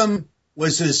victim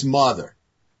was his mother.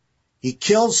 He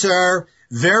kills her,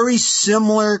 very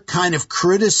similar kind of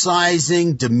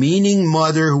criticizing, demeaning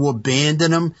mother who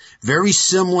abandoned him, very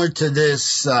similar to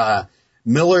this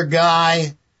Miller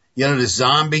guy, the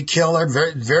zombie killer,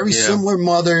 very similar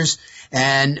mothers.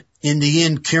 And in the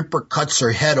end, Kemper cuts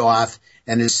her head off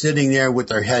and is sitting there with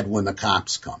her head when the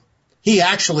cops come. He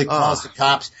actually calls the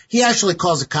cops. He actually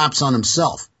calls the cops on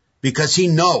himself because he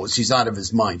knows he's out of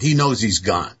his mind. He knows he's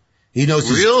gone. He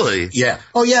knows. Really? Yeah.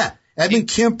 Oh yeah. Edmund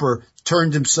Kemper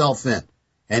turned himself in,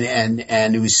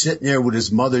 and he was sitting there with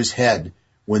his mother's head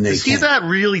when they. Is he that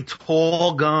really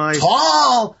tall guy?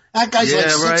 Tall. That guy's like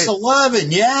 6'11".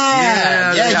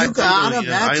 Yeah, you got him.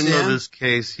 That's I know this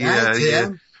case. Yeah,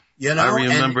 him. You know, I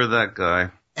remember that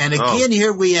guy. And again,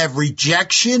 here we have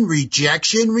rejection.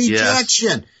 Yes.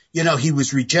 You know, he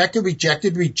was rejected.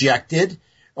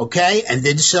 Okay. And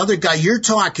then this other guy you're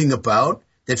talking about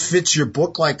that fits your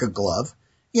book like a glove,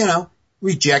 you know,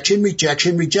 rejection.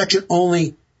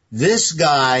 Only this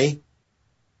guy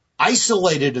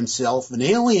isolated himself and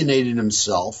alienated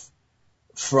himself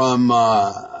from,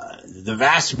 the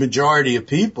vast majority of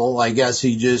people. I guess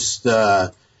he just,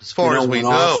 as far as we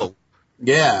know.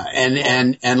 Yeah,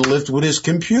 and lived with his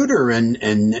computer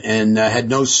and had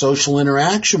no social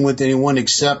interaction with anyone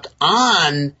except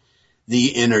on the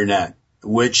internet,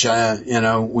 which, you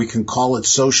know, we can call it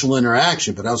social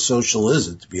interaction, but how social is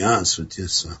it, to be honest with you?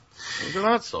 So. They're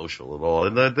not social at all.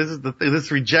 And this is the thing,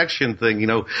 this rejection thing, you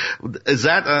know, is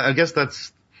that, I guess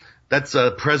that's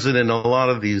present in a lot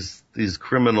of these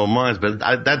criminal minds, but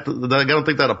I don't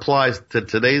think that applies to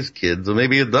today's kids, or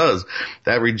maybe it does.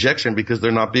 That rejection because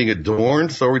they're not being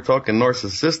adorned. So we're talking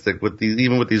narcissistic with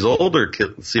even with these older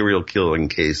serial killing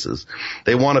cases.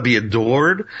 They want to be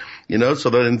adored, you know, so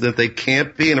that they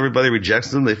can't be and everybody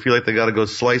rejects them, they feel like they got to go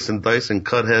slice and dice and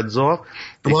cut heads off.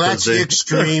 Well, that's the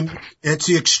extreme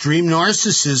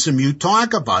narcissism you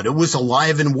talk about. It was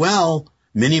alive and well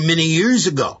many years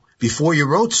ago. Before you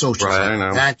wrote social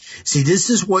right, See, this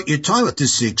is what you're talking about.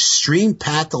 This extreme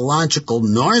pathological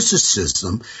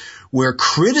narcissism where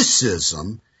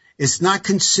criticism is not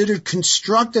considered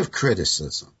constructive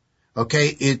criticism. Okay?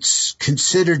 It's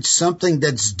considered something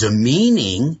that's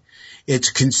demeaning. It's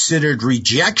considered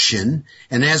rejection.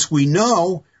 And as we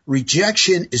know,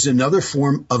 rejection is another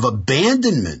form of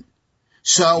abandonment.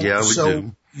 So,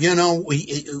 do. You know,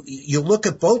 you look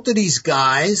at both of these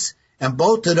guys and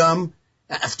both of them,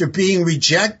 after being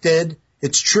rejected,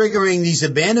 it's triggering these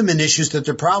abandonment issues that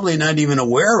they're probably not even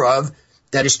aware of,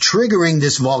 that is triggering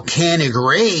this volcanic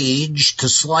rage to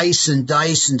slice and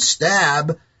dice and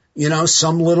stab, you know,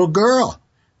 some little girl.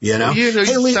 You know,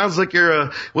 it sounds like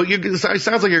it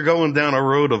sounds like you're going down a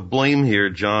road of blame here,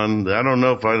 John. I don't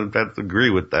know if I'd agree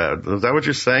with that. Is that what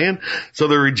you're saying? So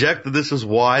they're rejected. This is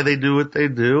why they do what they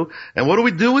do. And what do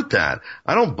we do with that?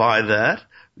 I don't buy that.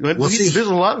 Well, there's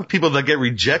a lot of people that get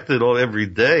rejected every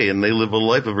day, and they live a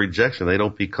life of rejection. They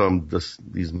don't become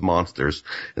these monsters.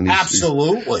 And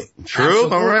absolutely. True?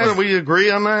 Absolutely. All right. We agree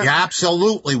on that? Yeah,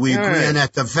 absolutely. We agree on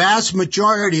that. The vast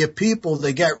majority of people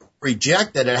that get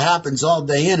rejected, it happens all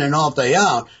day in and all day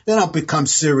out, they don't become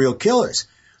serial killers.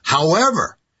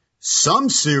 However, some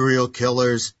serial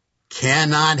killers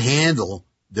cannot handle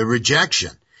the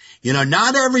rejection. You know,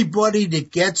 not everybody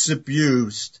that gets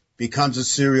abused becomes a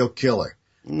serial killer.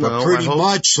 But pretty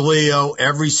much, Leo,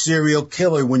 every serial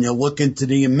killer, when you look into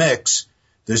the mix,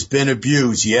 there's been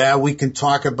abuse. Yeah, we can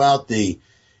talk about the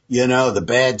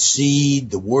bad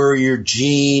seed, the warrior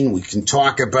gene. We can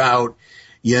talk about,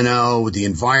 you know, the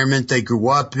environment they grew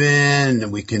up in.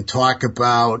 And we can talk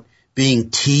about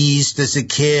being teased as a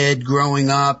kid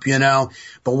growing up, you know.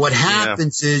 But what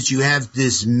happens is you have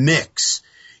this mix.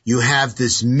 You have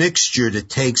this mixture that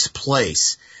takes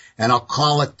place. And I'll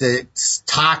call it the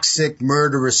toxic,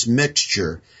 murderous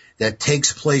mixture that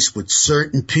takes place with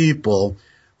certain people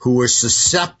who are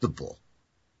susceptible,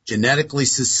 genetically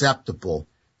susceptible,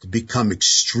 to become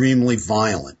extremely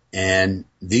violent. And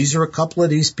these are a couple of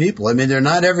these people. I mean, they're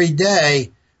not every day,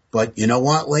 but you know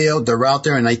what, Leo? They're out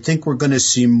there, and I think we're going to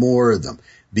see more of them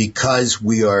because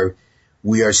we are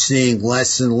seeing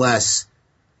less and less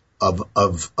of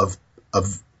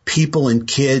people and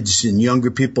kids and younger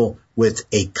people with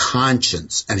a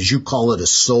conscience, and as you call it, a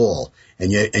soul. And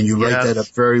you write that up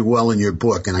very well in your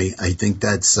book, and I think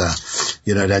that's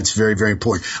that's very, very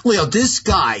important. Leo, this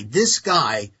guy,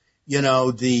 you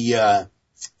know,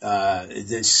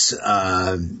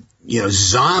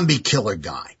 zombie killer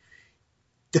guy.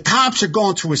 The cops are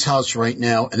going through his house right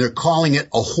now, and they're calling it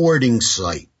a hoarding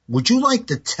site. Would you like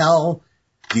to tell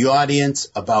the audience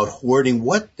about hoarding?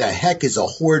 What the heck is a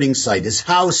hoarding site? His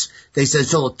house, they said,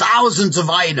 full of thousands of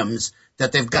items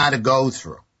that they've got to go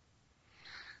through.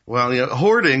 Well, you know,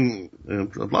 hoarding, a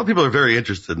lot of people are very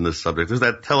interested in this subject. There's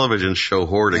that television show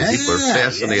Hoarding. People are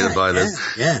fascinated by this.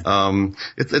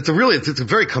 It's a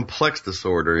very complex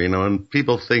disorder, you know, and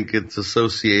people think it's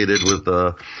associated with,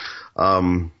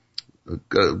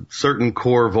 certain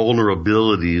core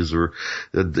vulnerabilities or,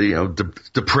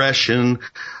 depression,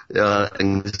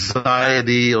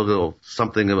 anxiety, or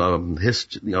something,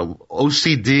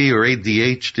 OCD or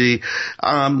ADHD.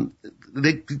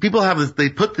 People have this, they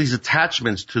put these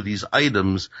attachments to these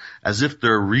items as if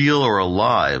they're real or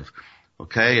alive.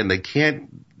 Okay. And they can't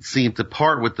seem to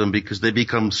part with them because they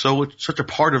become such a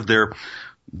part of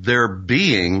their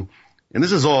being And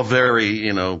this is all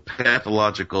very,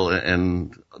 pathological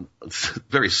and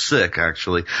very sick,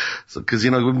 actually. So, cause,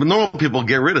 normal people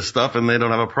get rid of stuff and they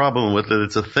don't have a problem with it.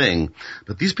 It's a thing.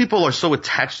 But these people are so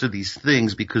attached to these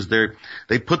things because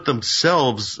they put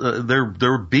themselves,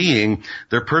 their being,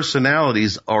 their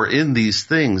personalities are in these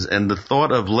things. And the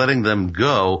thought of letting them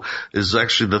go is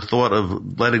actually the thought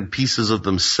of letting pieces of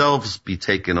themselves be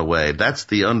taken away. That's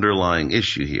the underlying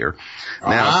issue here.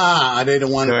 Now, they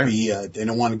don't want to be, they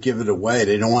don't want to give it away.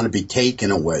 They don't want to be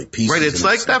taken away. Pieces. Right. It's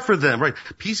like that for them. Right.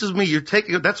 Pieces of me, you're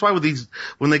taking, that's why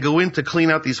when they go in to clean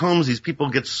out these homes, these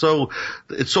people it's so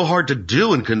hard to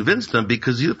do and convince them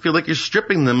because you feel like you're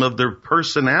stripping them of their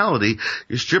personality.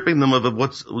 You're stripping them of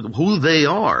who they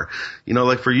are.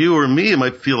 Like for you or me, it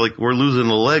might feel like we're losing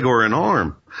a leg or an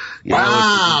arm.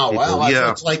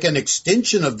 It's like an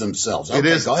extension of themselves. Okay, it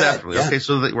is go ahead. Definitely. Yeah. Okay,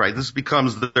 so this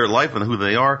becomes their life and who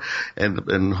they are and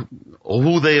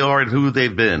who they are and who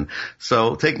they've been.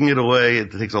 So taking it away,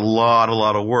 it takes a lot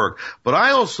of work. But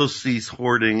I also see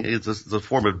hoarding is a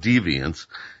form of deviance.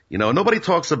 Nobody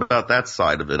talks about that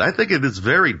side of it. I think it is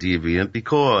very deviant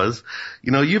because,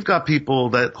 you've got people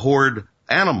that hoard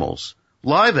animals,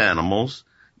 live animals,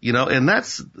 and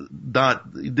that's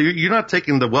you're not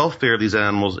taking the welfare of these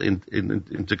animals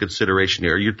into consideration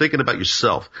here. You're thinking about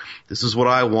yourself. This is what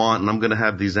I want, and I'm going to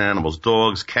have these animals,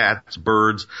 dogs, cats,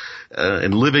 birds,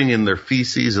 and living in their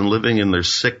feces and living in their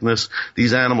sickness.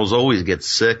 These animals always get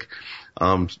sick.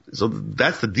 So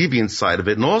that's the deviant side of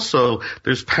it. And also,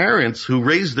 there's parents who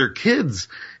raise their kids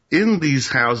in these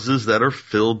houses that are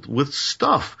filled with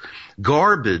stuff,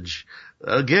 garbage,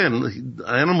 again,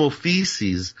 animal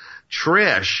feces,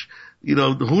 trash,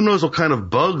 who knows what kind of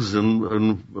bugs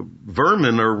and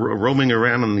vermin are roaming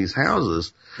around in these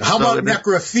houses. How about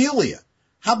necrophilia?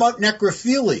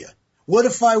 What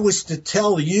if I was to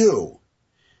tell you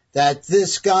that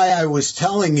this guy I was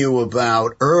telling you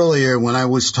about earlier when I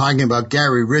was talking about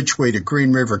Gary Ridgway, the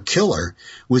Green River Killer,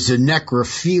 was a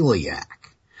necrophiliac,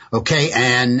 okay,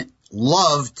 and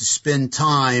loved to spend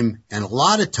time, and a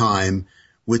lot of time,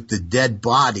 with the dead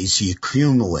bodies he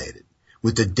accumulated,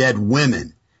 with the dead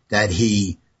women that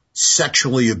he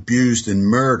sexually abused and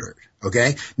murdered,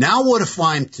 okay? Now what if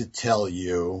I'm to tell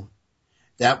you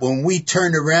that when we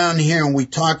turn around here and we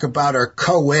talk about our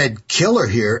co-ed killer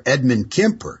here, Edmund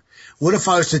Kemper, what if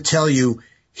I was to tell you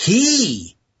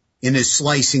he, in his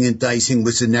slicing and dicing,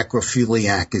 was a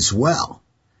necrophiliac as well?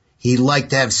 He liked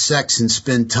to have sex and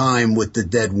spend time with the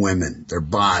dead women, their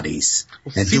bodies,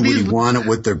 and do what he wanted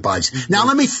with their bodies. Now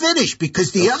let me finish,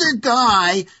 because the other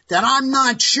guy that I'm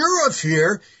not sure of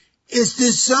here is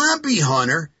this zombie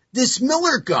hunter, this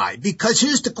Miller guy, because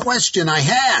here's the question I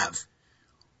have.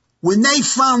 When they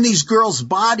found these girls'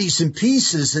 bodies in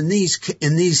pieces in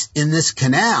this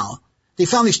canal, they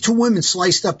found these two women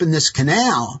sliced up in this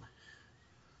canal.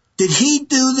 Did he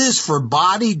do this for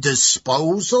body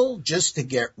disposal, just to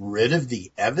get rid of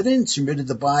the evidence and rid of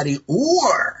the body?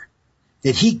 Or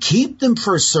did he keep them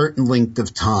for a certain length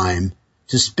of time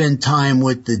to spend time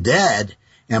with the dead,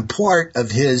 and part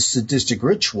of his sadistic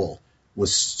ritual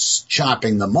was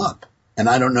chopping them up? And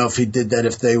I don't know if he did that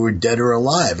if they were dead or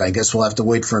alive. I guess we'll have to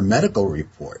wait for a medical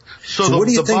report. So what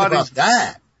do you think about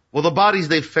that? Well, the bodies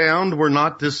they found were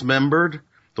not dismembered.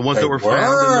 The ones that were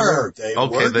found. They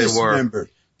were dismembered.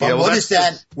 But what is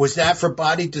that? Was that for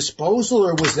body disposal,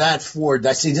 or was that for,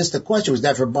 see, this is the question, was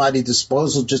that for body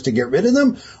disposal just to get rid of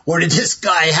them? Or did this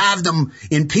guy have them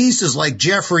in pieces like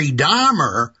Jeffrey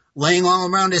Dahmer laying all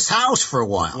around his house for a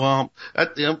while?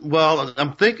 Well,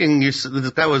 I'm thinking this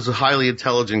guy was a highly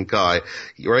intelligent guy,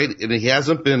 right? And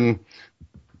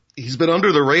he's been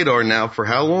under the radar now for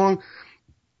how long?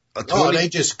 20, they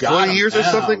just got 20 years or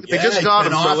something? Yeah, they just got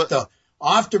him.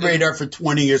 Off the radar for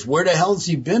 20 years. Where the hell has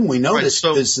he been? We know this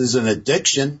is an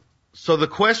addiction. So the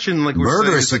question, like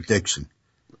murderous addiction.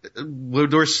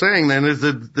 What we're saying then is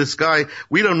that this guy,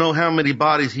 we don't know how many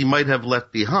bodies he might have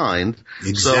left behind.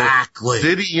 Exactly. So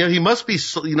did he, he must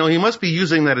be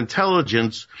using that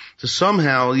intelligence to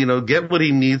somehow, get what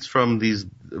he needs from these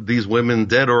women,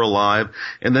 dead or alive,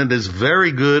 and then is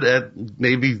very good at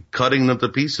maybe cutting them to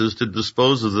pieces to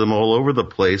dispose of them all over the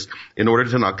place in order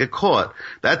to not get caught.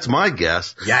 That's my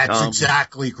guess. Yeah,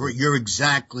 you're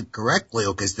exactly correct,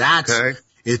 Leo, because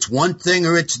it's one thing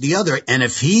or it's the other. And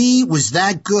if he was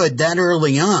that good that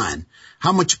early on,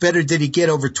 how much better did he get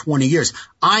over 20 years?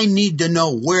 I need to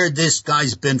know where this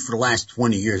guy's been for the last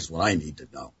 20 years. What I need to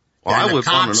know. And the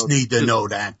cops need to know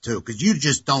that too, because you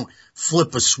just don't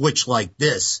flip a switch like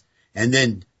this and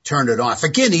then turn it off.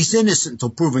 Again, he's innocent until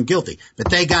proven guilty, but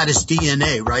they got his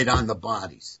DNA right on the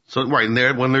bodies. So, right, and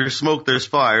there, when there's smoke, there's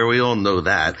fire. We all know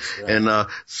that. Right. And,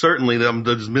 certainly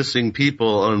there's missing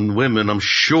people and women, I'm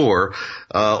sure,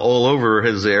 all over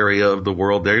his area of the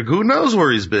world there. Who knows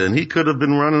where he's been? He could have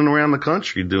been running around the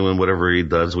country doing whatever he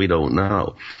does. We don't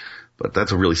know. But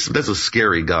that's a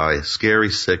scary guy,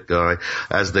 scary, sick guy,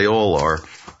 as they all are.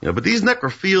 But these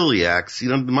necrophiliacs,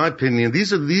 in my opinion,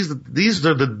 these are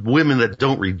the women that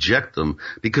don't reject them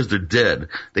because they're dead.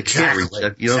 They can't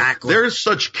reject, Exactly. They're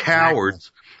such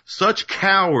cowards. Such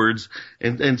cowards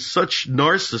and such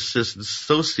narcissists and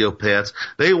sociopaths.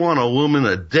 They want a woman,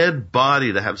 a dead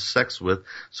body to have sex with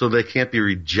so they can't be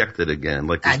rejected again.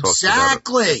 Like we talked about.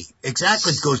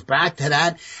 Exactly. It goes back to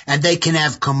that. And they can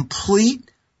have complete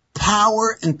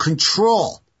power and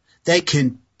control. They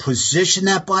can position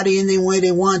that body any way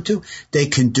they want to. They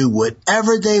can do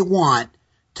whatever they want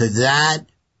to that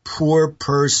poor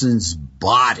person's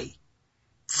body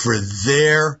for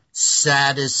their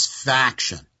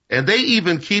satisfaction. And they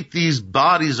even keep these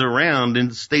bodies around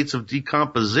in states of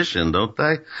decomposition, don't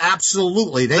they?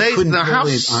 Absolutely. They couldn't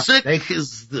believe. How sick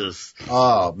is this?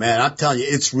 Oh, man, I'm telling you,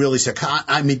 it's really sick.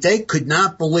 I mean, they could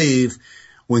not believe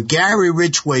when Gary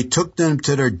Ridgway took them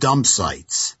to their dump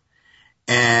sites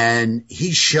and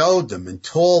he showed them and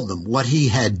told them what he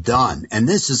had done. And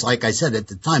this is, like I said, at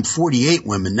the time, 48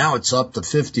 women. Now it's up to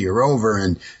 50 or over,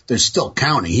 and they're still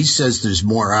counting. He says there's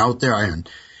more out there. And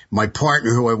my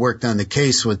partner, who I worked on the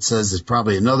case with, says there's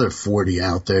probably another 40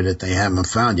 out there that they haven't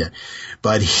found yet.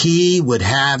 But he would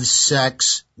have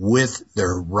sex with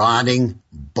their rotting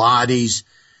bodies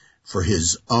for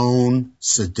his own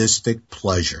sadistic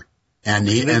pleasure. And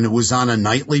it was on a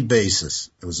nightly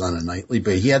basis.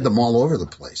 He had them all over the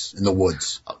place in the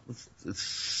woods.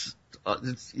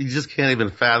 You just can't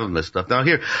even fathom this stuff. Now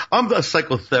here, I'm a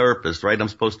psychotherapist, right? I'm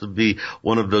supposed to be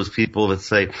one of those people that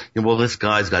say, well, this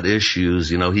guy's got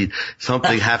issues,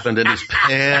 something happened in his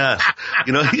past,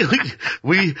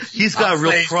 he's got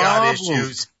real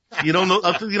problems.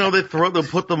 They'll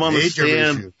put them on the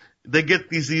stand. Issues. They get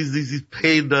these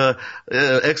paid,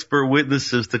 expert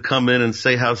witnesses to come in and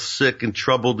say how sick and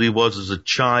troubled he was as a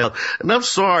child. And I'm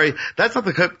sorry, that's not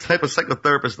the type of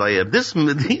psychotherapist I am.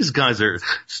 These guys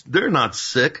they're not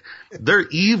sick. They're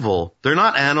evil. They're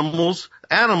not animals.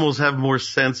 Animals have more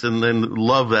sense and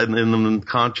love in them and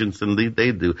conscience than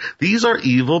they do. These are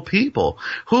evil people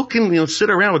who can, sit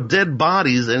around with dead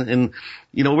bodies and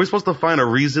we're supposed to find a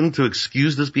reason to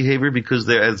excuse this behavior because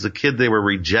as a kid they were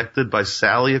rejected by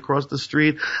Sally across the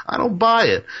street. I don't buy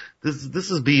it. This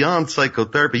is beyond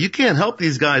psychotherapy. You can't help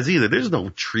these guys either. There's no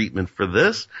treatment for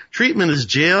this. Treatment is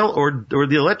jail or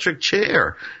the electric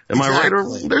chair. Am I right?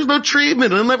 Or there's no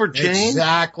treatment. It'll never change.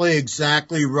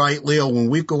 Exactly right, Leo. When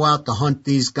we go out to hunt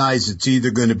these guys, it's either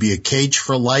going to be a cage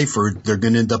for life or they're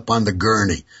going to end up on the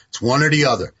gurney. It's one or the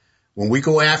other. When we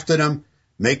go after them,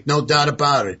 make no doubt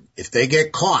about it, if they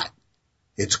get caught,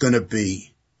 it's going to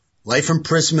be life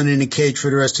imprisonment in a cage for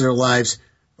the rest of their lives,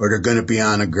 or they're going to be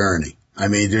on a gurney. I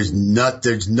mean, there's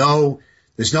no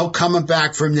coming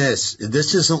back from this.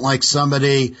 This isn't like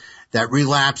somebody that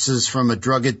relapses from a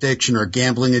drug addiction or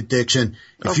gambling addiction.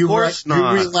 If you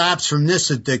relapse from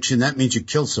this addiction, that means you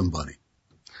kill somebody.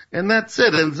 And that's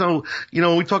it. And so,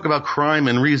 when we talk about crime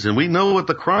and reason, we know what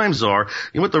the crimes are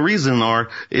and what the reason are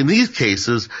in these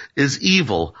cases is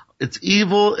evil. It's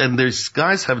evil, and these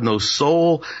guys have no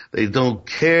soul. They don't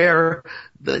care.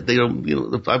 They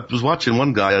don't, I was watching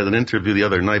one guy at an interview the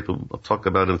other night, I'll talk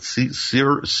about him, Tommy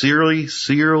Lee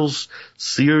Seals.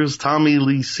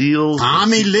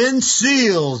 Tommy Lynn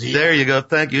Seals. Yeah. There you go.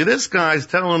 Thank you. This guy's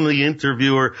telling the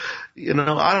interviewer,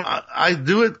 I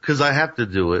do it because I have to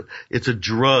do it. It's a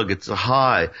drug. It's a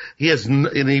high.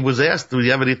 And he was asked, do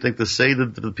you have anything to say to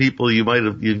the people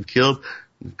you've killed?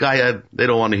 Guy, they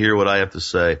don't want to hear what I have to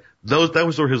say.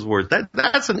 Those were his words.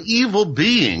 That's an evil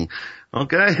being.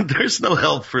 Okay? There's no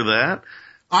help for that.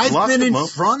 I've been in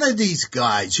front of these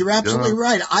guys. You're absolutely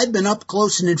right. I've been up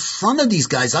close and in front of these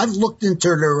guys. I've looked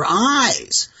into their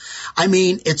eyes. I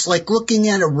mean, it's like looking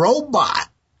at a robot.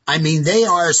 I mean, they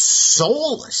are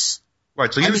soulless.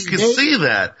 Right, so you can see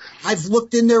that. I've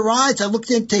looked in their eyes. I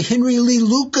looked into Henry Lee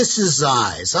Lucas's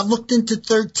eyes. I've looked into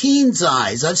 13's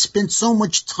eyes. I've spent so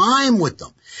much time with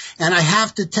them. And I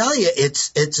have to tell you,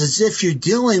 it's as if you're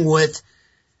dealing with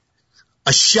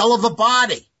a shell of a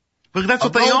body. But that's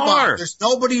what they are. There's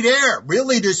nobody there.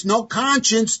 Really, there's no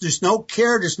conscience. There's no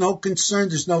care. There's no concern.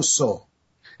 There's no soul.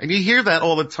 And you hear that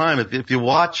all the time. If you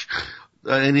watch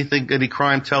any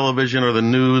crime television or the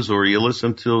news, or you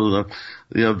listen to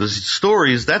the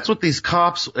stories, that's what these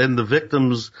cops and the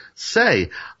victims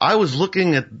say. I was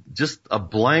looking at just a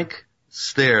blank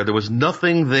stare. There was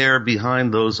nothing there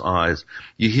behind those eyes.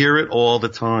 You hear it all the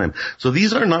time. So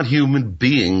these are not human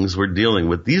beings we're dealing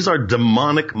with. These are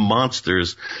demonic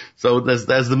monsters. So as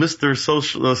the Mr.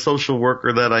 Social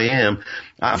worker that I am,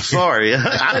 I'm sorry.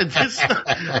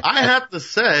 I have to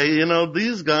say,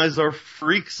 these guys are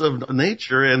freaks of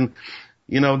nature, and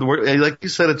like you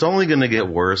said, it's only going to get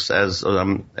worse as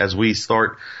we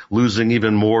start losing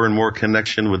even more and more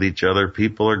connection with each other.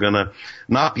 People are going to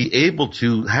not be able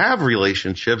to have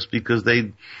relationships because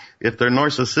if they're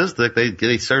narcissistic,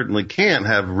 they certainly can't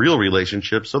have real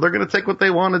relationships. So they're going to take what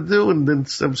they want to do and then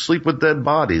sleep with dead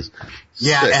bodies.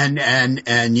 Yeah. And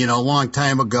a long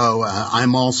time ago,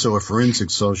 I'm also a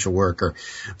forensic social worker,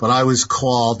 but I was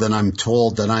called and I'm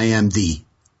told that I am the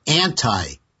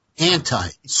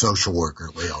anti-social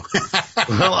worker, Leo.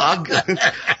 Well,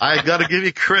 I got to give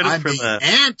you credit for that. I'm the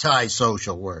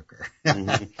anti-social worker.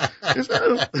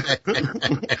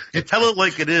 You tell it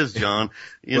like it is, John.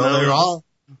 They're all,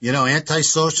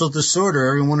 antisocial disorder.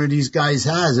 Every one of these guys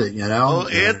has it, Oh,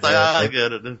 I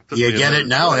get it. You get it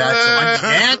now? That's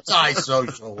an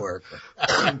anti-social worker.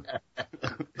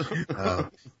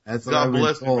 That's what I've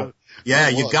been told. Yeah,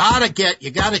 you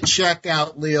gotta check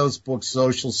out Leo's book,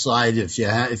 Social Side,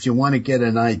 if you want to get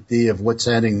an idea of what's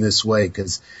heading this way,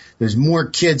 because there's more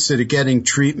kids that are getting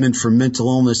treatment for mental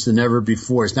illness than ever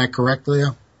before. Is that correct,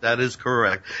 Leo? That is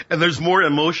correct. And there's more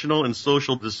emotional and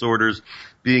social disorders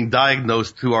being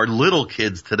diagnosed to our little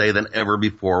kids today than ever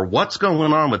before. What's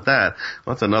going on with that?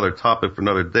 Well, that's another topic for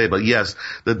another day. But yes,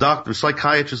 the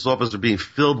psychiatrist's office are being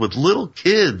filled with little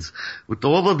kids with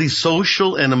all of these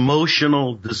social and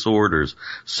emotional disorders.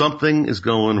 Something is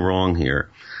going wrong here.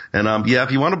 And,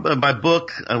 if you want to, my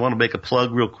book, I want to make a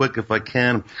plug real quick if I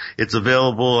can. It's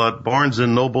available at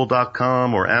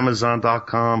barnesandnoble.com or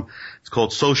amazon.com. It's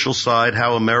called Social Side,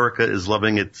 How America is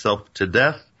Loving Itself to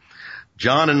Death.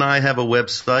 John and I have a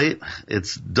website.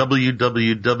 It's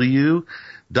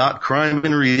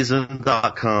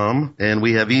www.crimeandreason.com, and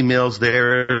we have emails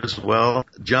there as well.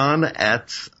 John at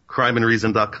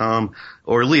crimeandreason.com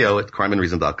or Leo at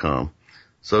crimeandreason.com.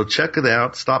 So check it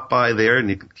out. Stop by there, and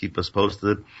you can keep us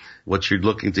posted what you're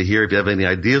looking to hear. If you have any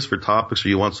ideas for topics or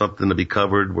you want something to be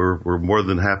covered, we're more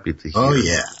than happy to hear. Oh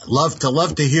yeah, love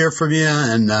to hear from you,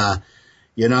 and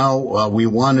we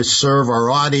want to serve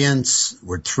our audience.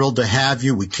 We're thrilled to have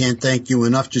you. We can't thank you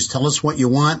enough. Just tell us what you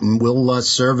want, and we'll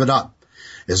serve it up,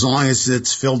 as long as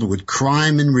it's filled with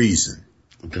crime and reason.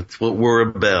 That's what we're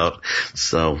about.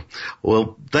 So,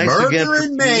 well, thanks again. Murder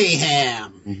and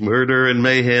mayhem. Murder and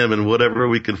mayhem and whatever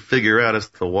we can figure out as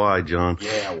to why, John.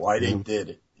 Yeah, why they did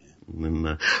it. And,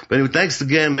 but anyway, thanks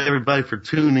again, everybody, for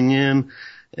tuning in.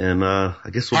 And I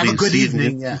guess we'll have a good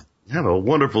evening. Yeah. Have a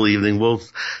wonderful evening.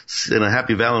 And a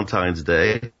happy Valentine's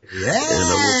Day.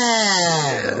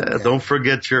 Yeah. Don't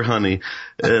forget your honey.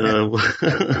 And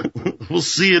we'll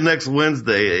see you next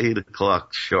Wednesday at 8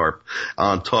 o'clock sharp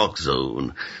on Talk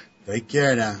Zone. Take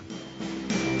care now.